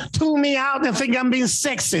to tune me out and think I'm being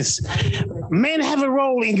sexist. Men have a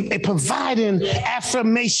role in providing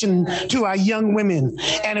affirmation to our young women.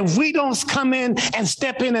 And if we don't come in and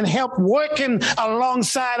step in and help working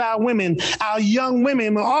alongside our women, our young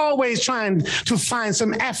women are always trying to find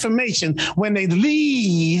some affirmation. When they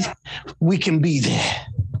leave, we can be there.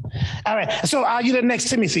 All right. So are you the next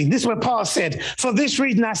Timothy? This is what Paul said. For this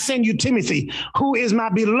reason, I send you Timothy, who is my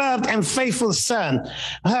beloved and faithful son.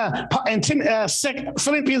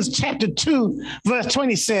 Philippians chapter 2, verse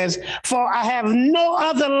 20 says, for I have no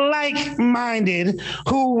other like-minded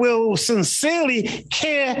who will sincerely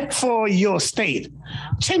care for your state.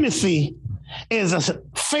 Timothy is a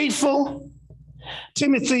faithful.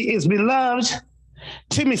 Timothy is beloved.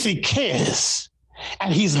 Timothy cares,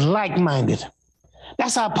 and he's like-minded.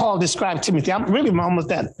 That's how Paul described Timothy. I'm really almost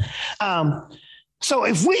done. So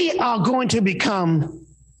if we are going to become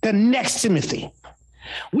the next Timothy,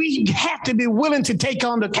 we have to be willing to take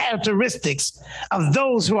on the characteristics of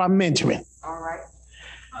those who are mentoring. All right.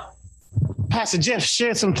 Pastor Jeff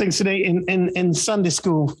shared some things today in Sunday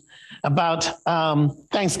school about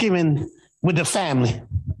Thanksgiving with the family.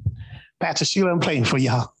 Pastor Sheila, I'm praying for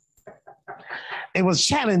y'all. It was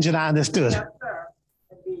challenging, I understood.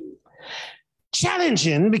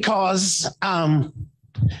 Challenging because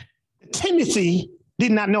Timothy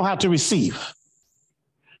did not know how to receive.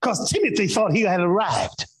 Because Timothy thought he had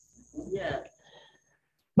arrived. Yeah.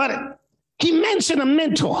 But he mentioned a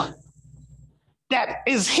mentor that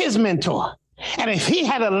is his mentor. And if he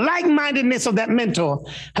had a like-mindedness of that mentor,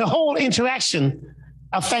 the whole interaction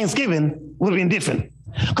of Thanksgiving would have been different.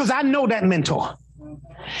 Because I know that mentor.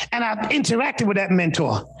 And I've interacted with that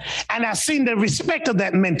mentor, and I've seen the respect of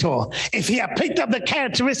that mentor. If he had picked up the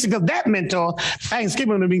characteristic of that mentor,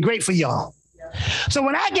 Thanksgiving would have been great for y'all. So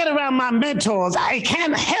when I get around my mentors, I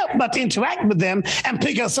can't help but interact with them and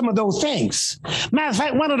pick up some of those things. Matter of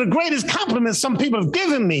fact, one of the greatest compliments some people have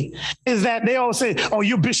given me is that they all say, oh,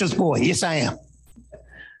 you're Bishop's boy. Yes, I am.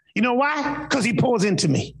 You know why? Because he pours into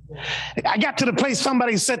me. I got to the place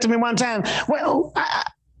somebody said to me one time, well,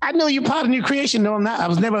 I know you're part of new creation. No, I'm not. I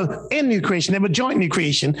was never in new creation, never joined new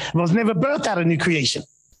creation. I was never birthed out of new creation.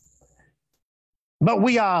 But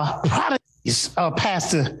we are prodigies of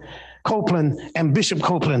Pastor Copeland and Bishop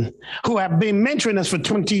Copeland, who have been mentoring us for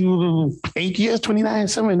 28 years, 29,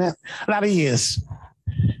 somewhere in that, a lot of years.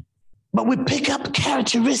 But we pick up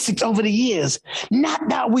characteristics over the years. Not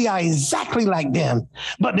that we are exactly like them,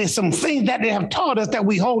 but there's some things that they have taught us that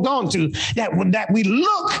we hold on to, that we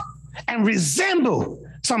look and resemble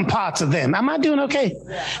some parts of them. Am I doing okay?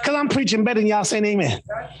 Because I'm preaching better than y'all saying amen.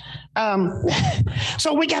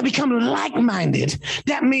 So we got to become like-minded.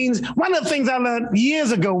 That means one of the things I learned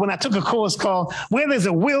years ago when I took a course called Where There's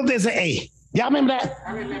a Will, There's an A. Y'all remember that?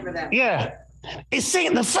 I remember that. Yeah. It's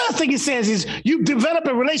saying the first thing it says is you develop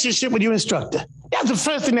a relationship with your instructor. That's the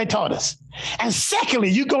first thing they taught us. And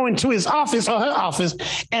secondly, you go into his office or her office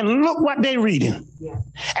and look what they're reading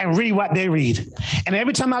and read what they read. And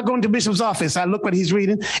every time I go into Bishop's office, I look what he's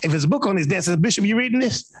reading. If there's a book on his desk, says, Bishop, you reading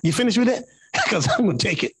this? You finished with it? Because I'm going to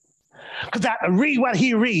take it. Because I read what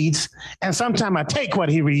he reads, and sometimes I take what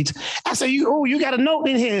he reads. I say, you got a note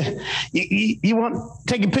in here. You want to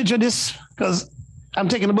take a picture of this? Because I'm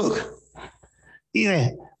taking a book. Yeah.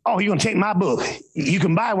 Oh, you're going to take my book. You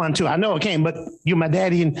can buy one too. I know I can, but you're my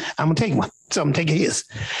daddy and I'm going to take one. So I'm taking his.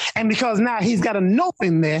 And because now he's got a note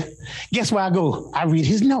in there, guess where I go? I read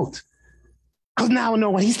his note. Because now I know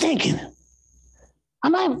what he's thinking.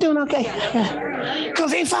 Am I doing okay?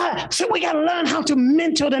 Because so we got to learn how to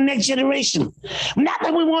mentor the next generation. Not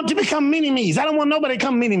that we want to become mini-me's. I don't want nobody to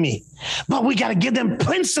become mini-me. But we got to give them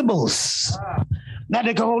principles that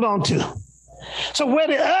they can hold on to. So where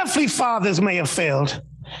the earthly fathers may have failed,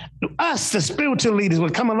 us, the spiritual leaders, will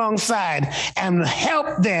come alongside and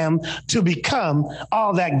help them to become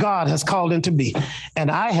all that God has called them to be. And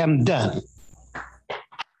I am done.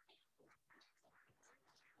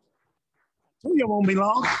 You won't be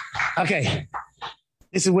long. Okay.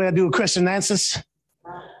 This is where I do a question and answers.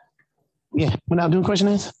 Yeah, we're not doing question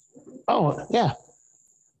and answers? Oh, yeah.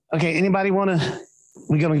 Okay, anybody want to?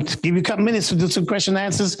 We're going to give you a couple minutes to do some question and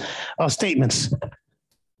answers or statements.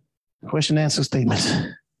 Question and answer statements.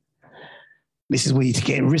 This is where you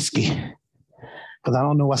get risky. Because I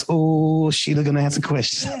don't know Sheila going to answer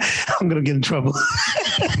questions. I'm going to get in trouble.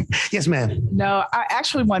 Yes, ma'am. No, I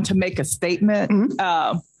actually want to make a statement.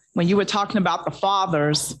 Mm-hmm. When you were talking about the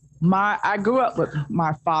fathers, I grew up with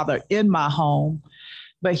my father in my home,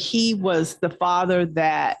 but he was the father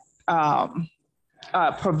that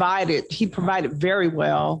provided very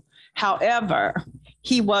well. However,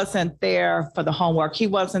 he wasn't there for the homework. He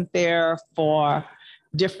wasn't there for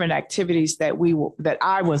different activities that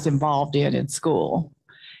I was involved in school.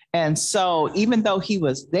 And so even though he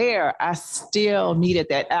was there, I still needed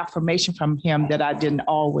that affirmation from him that I didn't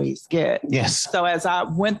always get. Yes. So as I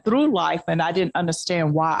went through life and I didn't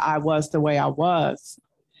understand why I was the way I was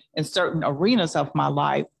in certain arenas of my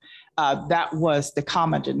life, that was the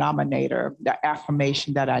common denominator, the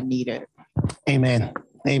affirmation that I needed. Amen.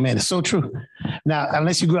 Amen. It's so true. Now,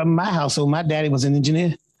 unless you grew up in my household, my daddy was an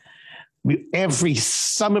engineer. Every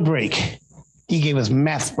summer break, he gave us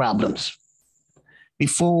math problems.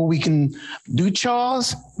 Before we can do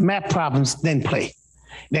chores, math problems, then play.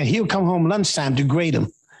 Then he'll come home lunchtime to grade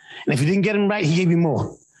them. And if you didn't get them right, he gave you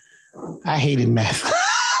more. I hated math.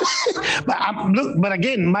 But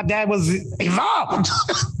again, my dad was involved.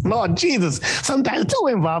 Lord Jesus, sometimes too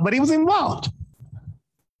involved, but he was involved.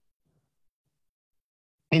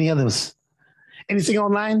 Any others? Anything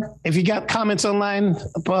online? If you got comments online,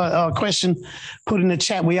 a question, put in the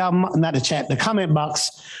chat. Not the chat, the comment box.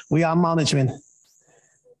 We are monitoring.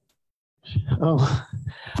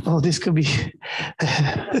 Oh, this could be,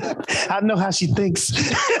 I know how she thinks.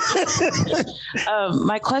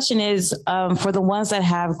 My question is, for the ones that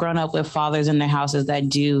have grown up with fathers in their houses that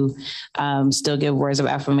do still give words of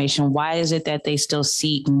affirmation, why is it that they still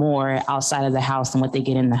seek more outside of the house than what they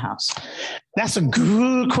get in the house? That's a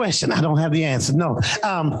good question. I don't have the answer. No.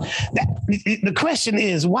 The question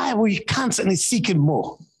is, why are we constantly seeking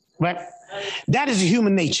more, right? That is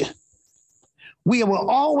human nature. We will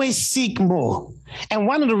always seek more. And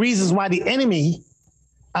one of the reasons why the enemy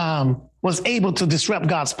was able to disrupt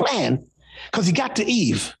God's plan, because he got to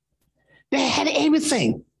Eve. They had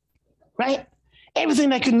everything, right? Everything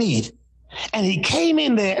they could need. And he came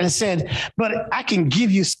in there and said, but I can give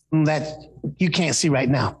you something that you can't see right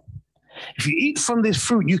now. If you eat from this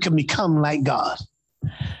fruit, you can become like God.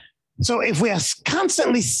 So if we are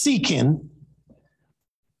constantly seeking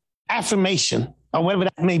affirmation or whatever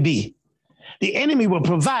that may be, the enemy will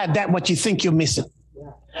provide that what you think you're missing,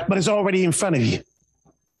 but it's already in front of you.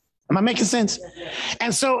 Am I making sense?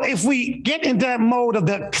 And so if we get in that mode of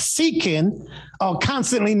the seeking or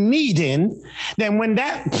constantly needing, then when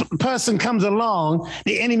that person comes along,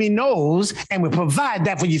 the enemy knows and will provide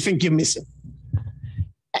that what you think you're missing.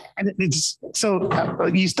 And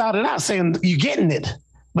you started out saying you're getting it,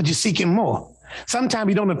 but you're seeking more. Sometimes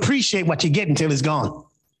you don't appreciate what you get until it's gone.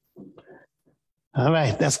 All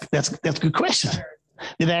right, that's a good question.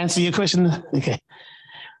 Did I answer your question? Okay.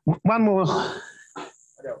 One more.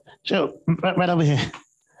 Sure, right over here.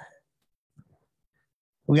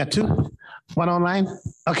 We got two. One online.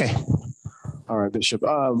 Okay. All right, Bishop.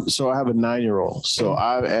 So I have a 9-year-old. So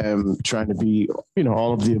I am trying to be,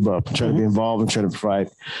 all of the above. I'm trying to be involved and trying to provide.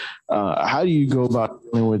 How do you go about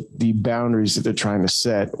dealing with the boundaries that they're trying to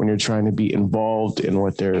set when you're trying to be involved in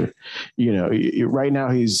what they're, right now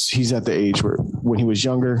he's at the age where when he was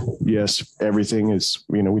younger, yes, everything is,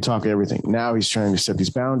 we talk everything. Now he's trying to set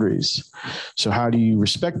these boundaries. So how do you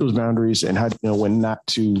respect those boundaries and how do you know when not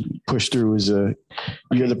to push through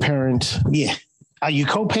you're the parent? Yeah. Are you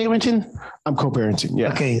co-parenting? I'm co-parenting,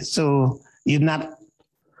 yeah. Okay, so you're not,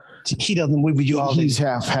 he doesn't live with you all day? He's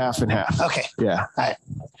half and half. Okay. Yeah. All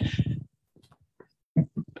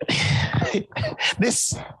right.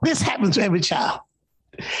 This happens to every child.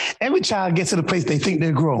 Every child gets to the place they think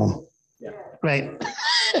they're grown, right?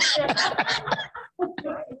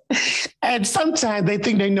 And sometimes they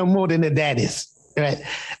think they know more than their daddies, right?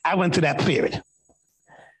 I went through that period.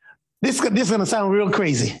 This is going to sound real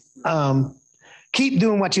crazy. Keep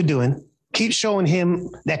doing what you're doing. Keep showing him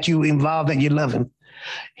that you're involved and you love him.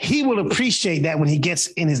 He will appreciate that when he gets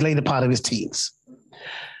in his later part of his teens.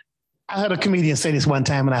 I heard a comedian say this one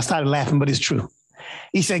time and I started laughing, but it's true.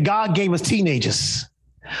 He said, God gave us teenagers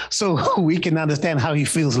so we can understand how he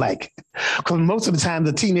feels like. Because most of the time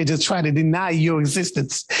the teenagers try to deny your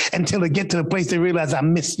existence until they get to a place they realize I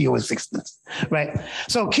miss your existence, right?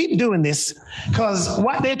 So keep doing this because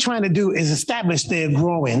what they're trying to do is establish they're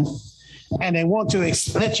growing. And they want to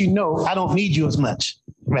let you know, I don't need you as much,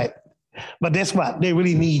 right? But that's what, they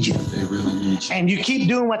really need you. They really need you. And you keep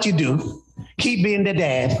doing what you do. Keep being the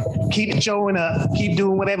dad. Keep showing up. Keep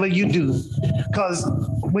doing whatever you do. Because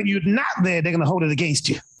when you're not there, they're going to hold it against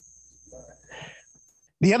you.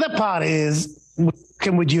 The other part is,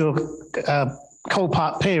 working with your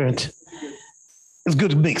co-parent. It's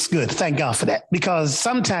good mix, good. Thank God for that. Because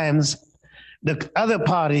sometimes the other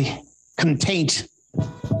party can taint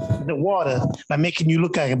the water by making you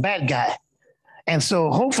look like a bad guy. And so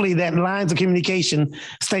hopefully that lines of communication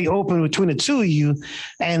stay open between the two of you.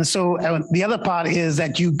 And so the other part is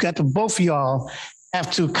that you got to both of y'all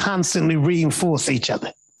have to constantly reinforce each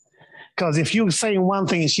other. Because if you're saying one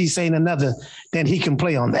thing and she's saying another, then he can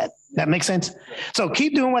play on that. That makes sense? So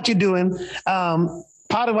keep doing what you're doing.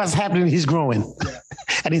 Part of what's happening, he's growing.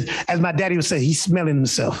 And as my daddy would say, he's smelling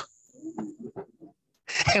himself.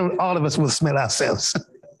 And all of us will smell ourselves.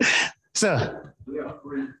 So,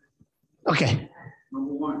 okay.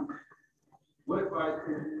 Number one, what advice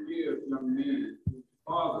can you give young men whose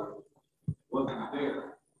father wasn't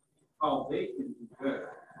there, how they can do better?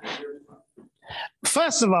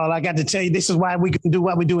 First of all, I got to tell you, this is why we can do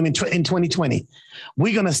what we're doing in 2020.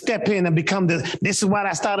 We're going to step in and become this is what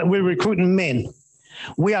I started with recruiting men.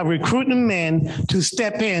 We are recruiting men to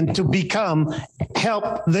step in to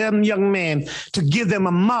help them young men, to give them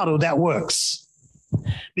a model that works.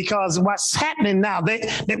 Because what's happening now,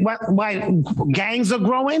 why gangs are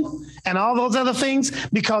growing and all those other things,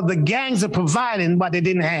 because the gangs are providing what they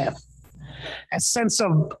didn't have. A sense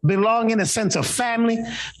of belonging, a sense of family.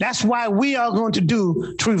 That's why we are going to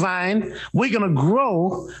do True Vine. We're going to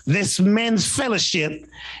grow this men's fellowship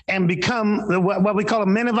and become what we call a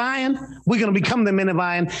men of iron. We're going to become the men of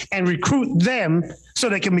iron and recruit them so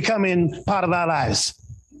they can become part of our lives.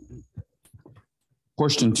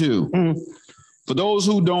 Question 2. For those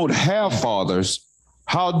who don't have fathers,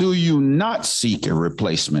 how do you not seek a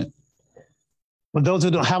replacement? For those who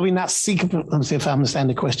don't, how we not seek, let me see if I understand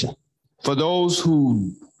the question. For those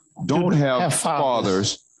who don't have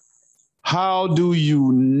fathers, how do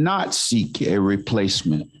you not seek a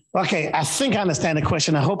replacement? Okay, I think I understand the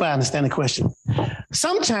question. I hope I understand the question.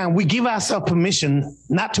 Sometimes we give ourselves permission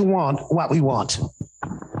not to want what we want.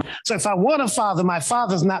 So if I want a father, my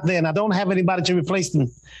father's not there, and I don't have anybody to replace them,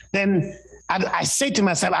 then I say to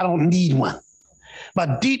myself, I don't need one.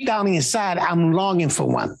 But deep down inside, I'm longing for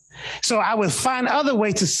one. So I will find other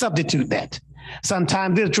ways to substitute that.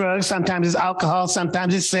 Sometimes it's drugs, sometimes it's alcohol,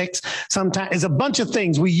 sometimes it's sex, sometimes it's a bunch of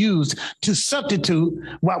things we use to substitute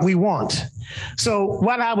what we want. So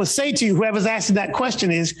what I would say to you, whoever's asking that question,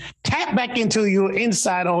 is tap back into your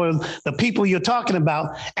inside or the people you're talking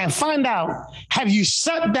about and find out, have you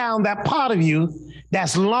shut down that part of you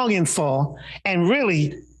that's longing for, and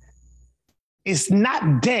really it's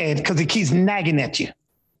not dead because it keeps nagging at you?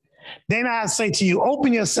 Then I say to you,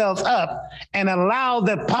 open yourself up and allow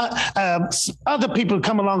the other people to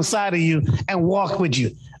come alongside of you and walk with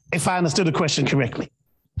you, if I understood the question correctly.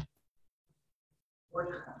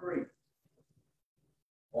 Question 3.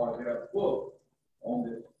 Are there books on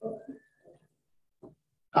this subject?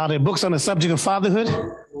 Are there books on the subject of fatherhood?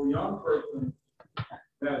 For a young person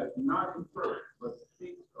that is not encouraged, but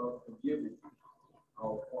speaks of forgiving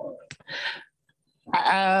our Father.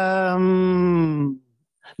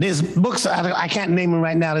 There's books, I can't name them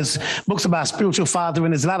right now. There's books about spiritual fathering.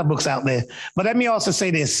 There's a lot of books out there. But let me also say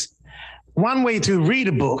this. One way to read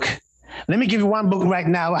a book, let me give you one book right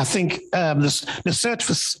now. I think The Search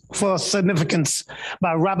for Significance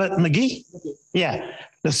by Robert McGee. Yeah,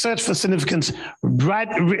 The Search for Significance. Buy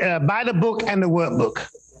the book and the workbook.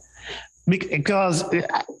 Because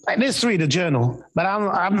there's 3, the journal, but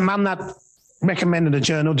I'm not recommending the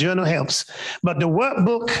journal. Journal helps. But the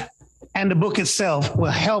workbook and the book itself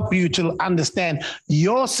will help you to understand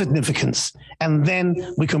your significance, and then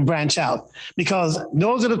we can branch out. Because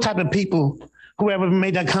those are the type of people, whoever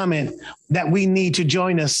made that comment, that we need to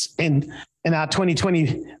join us in our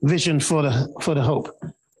 2020 vision for the hope.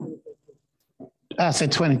 I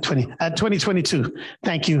said 2020, 2022.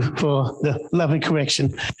 Thank you for the loving correction.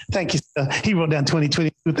 Thank you, sir. He wrote down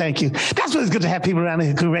 2022. Thank you. That's why it's good to have people around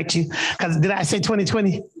here who correct you. Because did I say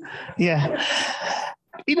 2020? Yeah.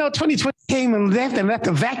 You know, 2020 came and left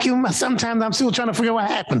a vacuum. Sometimes I'm still trying to figure out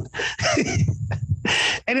what happened.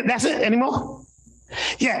 And that's it anymore?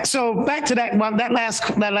 Yeah. So back to that one, that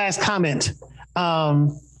last comment.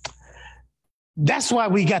 That's why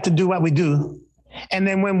we got to do what we do. And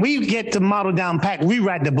then when we get the model down pat, we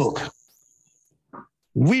write the book.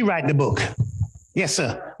 We write the book. Yes,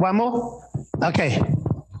 sir. One more? Okay.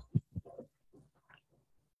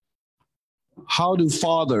 How do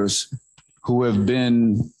fathers who have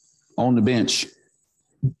been on the bench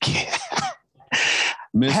how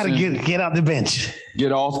to get off the bench?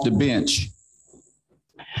 Get off the bench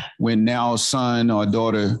when now son or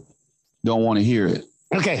daughter don't want to hear it?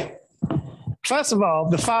 Okay. First of all,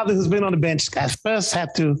 the father who's been on the bench first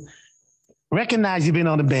have to recognize you've been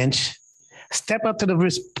on the bench, step up to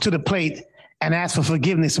the plate, and ask for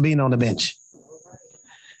forgiveness for being on the bench.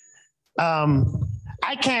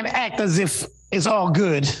 I can't act as if it's all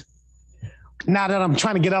good now that I'm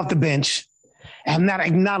trying to get off the bench and not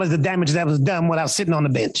acknowledge the damage that was done when I was sitting on the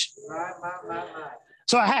bench.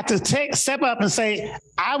 So I had to step up and say,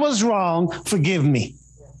 I was wrong, forgive me.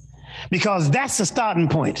 because that's the starting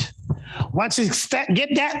point. Once you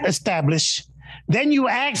get that established, then you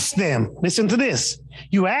ask them, listen to this.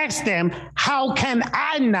 You ask them, how can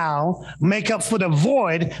I now make up for the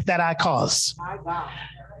void that I caused?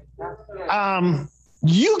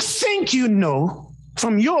 You think you know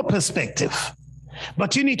from your perspective,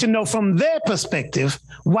 but you need to know from their perspective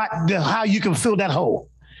how you can fill that hole.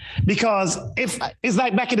 Because if it's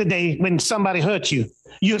like back in the day when somebody hurt you,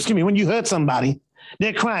 when you hurt somebody,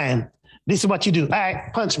 they're crying. This is what you do. All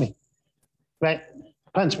right, punch me. Right?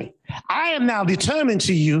 Punch me. I am now determined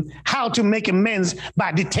to you how to make amends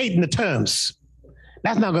by dictating the terms.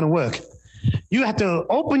 That's not going to work. You have to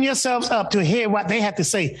open yourselves up to hear what they have to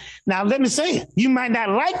say. Now, let me say it. You might not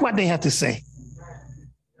like what they have to say.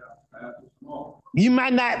 You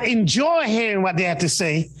might not enjoy hearing what they have to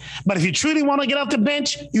say, but if you truly want to get off the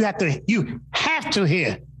bench, you have to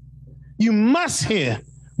hear. You must hear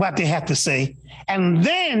what they have to say. And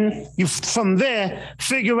then you, from there,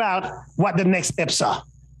 figure out what the next steps are.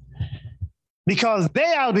 Because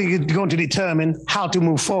they are going to determine how to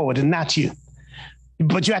move forward and not you.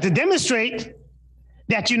 But you have to demonstrate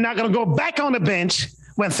that you're not going to go back on the bench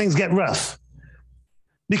when things get rough.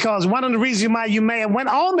 Because one of the reasons why you may have went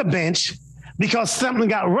on the bench because something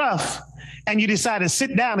got rough and you decided to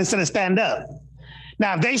sit down instead of stand up.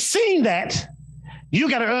 Now, if they've seen that, you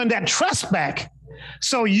got to earn that trust back.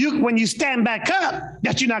 So when you stand back up,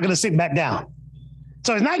 that you're not going to sit back down.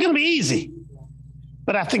 So it's not going to be easy.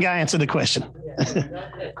 But I think I answered the question.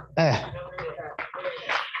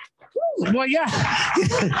 Well, yeah.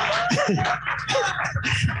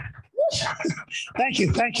 Thank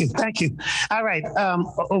you. All right.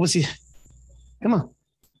 Overseer, come on.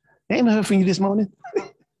 I ain't heard from you this morning.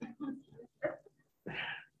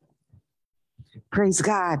 Praise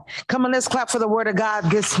God. Come on, let's clap for the word of God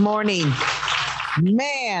this morning.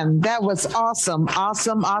 Man, that was awesome.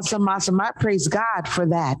 I praise God for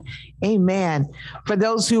that. Amen. For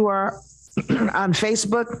those who are on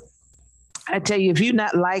Facebook, I tell you, if you're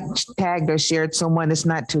not liked, tagged, or shared someone, it's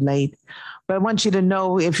not too late. But I want you to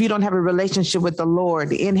know, if you don't have a relationship with the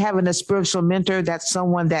Lord, in having a spiritual mentor, that's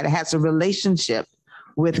someone that has a relationship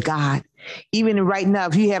with God. Even right now,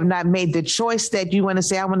 if you have not made the choice that you want to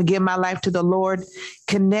say, I want to give my life to the Lord,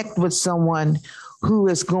 connect with someone who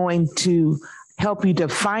is going to help you to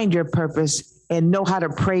find your purpose and know how to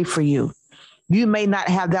pray for you. You may not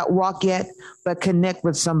have that walk yet, but connect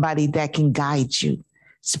with somebody that can guide you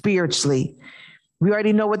spiritually. We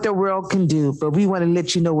already know what the world can do, but we want to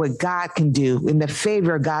let you know what God can do. And the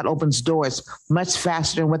favor of God opens doors much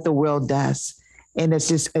faster than what the world does. And it's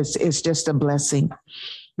just a blessing.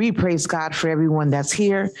 We praise God for everyone that's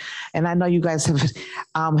here. And I know you guys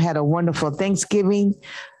have had a wonderful Thanksgiving.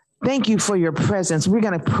 Thank you for your presence. We're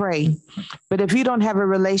going to pray. But if you don't have a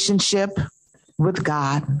relationship with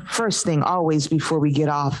God, first thing always before we get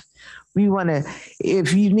off, we want to,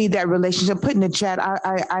 if you need that relationship, put in the chat,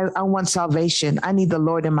 I want salvation. I need the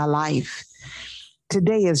Lord in my life.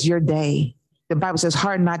 Today is your day. The Bible says,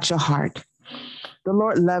 harden not your heart. The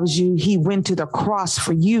Lord loves you. He went to the cross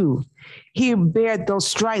for you. He bared those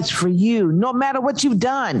stripes for you. No matter what you've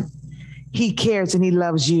done, he cares and he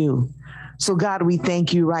loves you. So God, we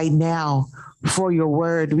thank you right now for your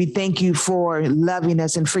word. We thank you for loving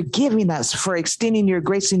us and forgiving us, for extending your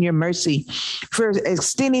grace and your mercy, for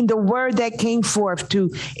extending the word that came forth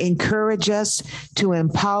to encourage us, to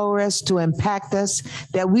empower us, to impact us,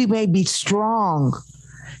 that we may be strong,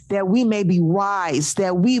 that we may be wise,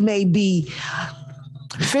 that we may be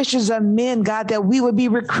fishers of men, God, that we would be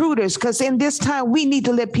recruiters, because in this time we need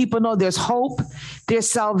to let people know there's hope, there's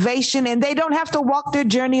salvation, and they don't have to walk their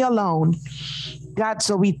journey alone. God,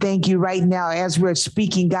 so we thank you right now as we're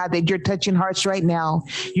speaking, God, that you're touching hearts right now.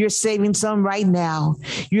 You're saving some right now.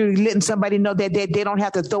 You're letting somebody know that they don't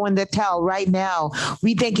have to throw in the towel right now.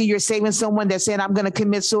 We thank you. You're saving someone that said, I'm going to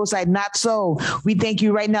commit suicide. Not so. We thank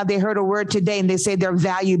you right now. They heard a word today and they say they're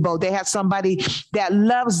valuable. They have somebody that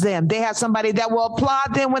loves them. They have somebody that will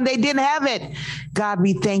applaud them when they didn't have it. God,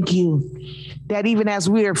 we thank you that even as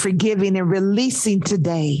we are forgiving and releasing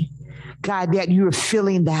today, God, that you're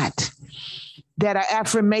feeling that our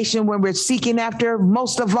affirmation when we're seeking after,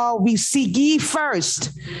 most of all, we seek ye first.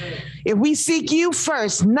 If we seek you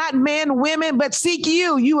first, not men, women, but seek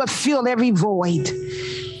you, you will fill every void.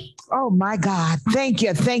 Oh my God. Thank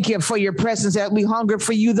you. Thank you for your presence, that we hunger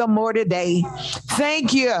for you the more today.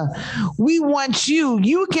 Thank you. We want you.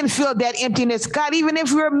 You can fill that emptiness. God, even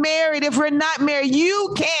if we're married, if we're not married,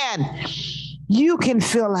 you can. You can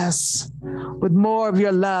fill us with more of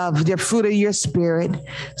your love, the fruit of your spirit.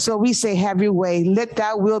 So we say, have your way. Let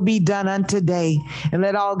that will be done unto today. And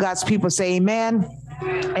let all God's people say amen,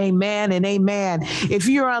 Amen and amen. If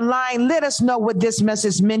you're online, let us know what this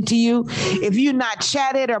message meant to you. If you're not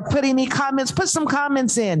chatted or put any comments, put some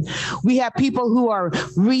comments in. We have people who are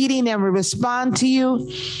reading and will respond to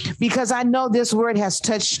you because I know this word has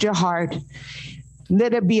touched your heart.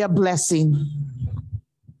 Let it be a blessing.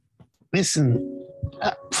 Listen,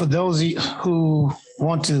 for those of you who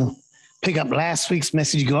want to pick up last week's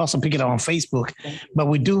message, you can also pick it up on Facebook. But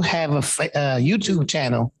we do have a YouTube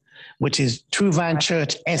channel, which is True Vine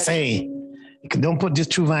Church SA. Don't put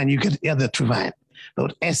just True Vine, you get the other True Vine.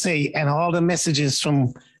 But SA, and all the messages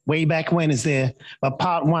from way back when is there, but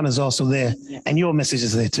part 1 is also there, and your message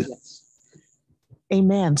is there too.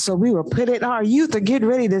 Amen. So we will put it, our youth are getting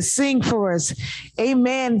ready to sing for us.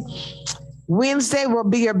 Amen. Wednesday will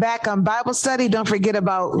be your back on Bible study. Don't forget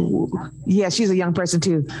about, yeah, she's a young person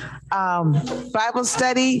too. Bible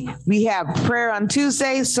study. We have prayer on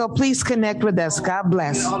Tuesday. So please connect with us. God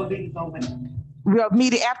bless. We'll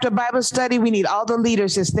meet after Bible study. We need all the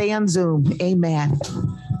leaders to stay on Zoom. Amen.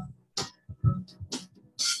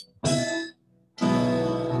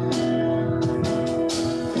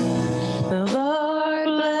 The Lord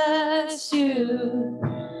bless you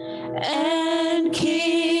and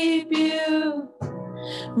keep you.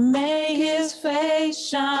 May his face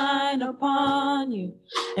shine upon you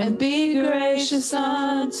and be gracious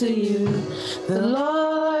unto you. The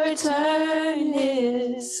Lord turn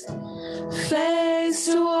his face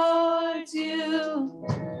towards you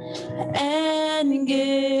and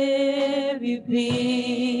give you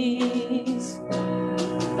peace.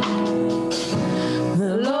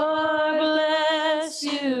 The Lord bless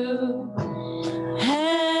you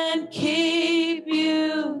and keep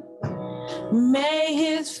you. May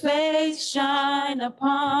his face shine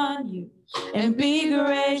upon you and be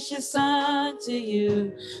gracious unto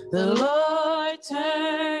you. The Lord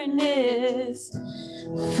turn his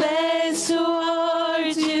face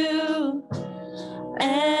towards you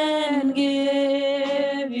and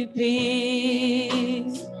give you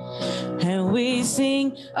peace. And we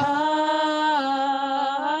sing, Amen,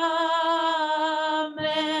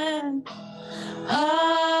 Amen,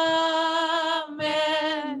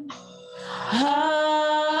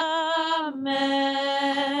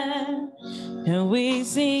 Amen. And we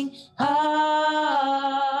sing, Amen,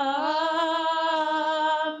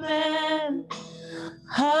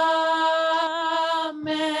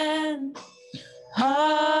 Amen,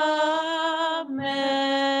 Amen.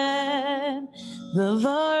 The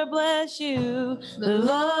Lord bless you, the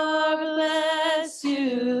Lord bless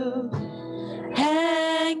you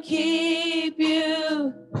and keep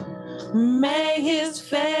you. May his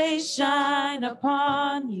face shine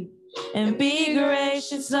upon you and be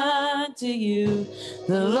gracious unto you.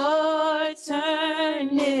 The Lord turn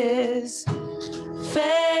his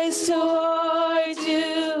face towards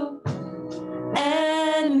you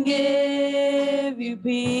and give you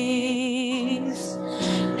peace.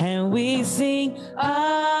 And we sing, Amen,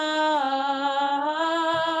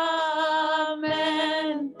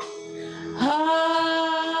 Amen,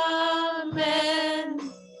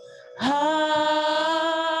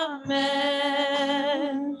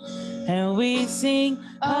 Amen. And we sing,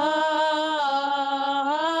 Amen,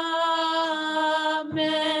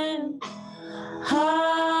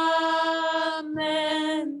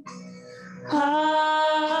 Amen,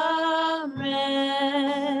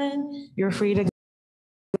 Amen. You're free to go.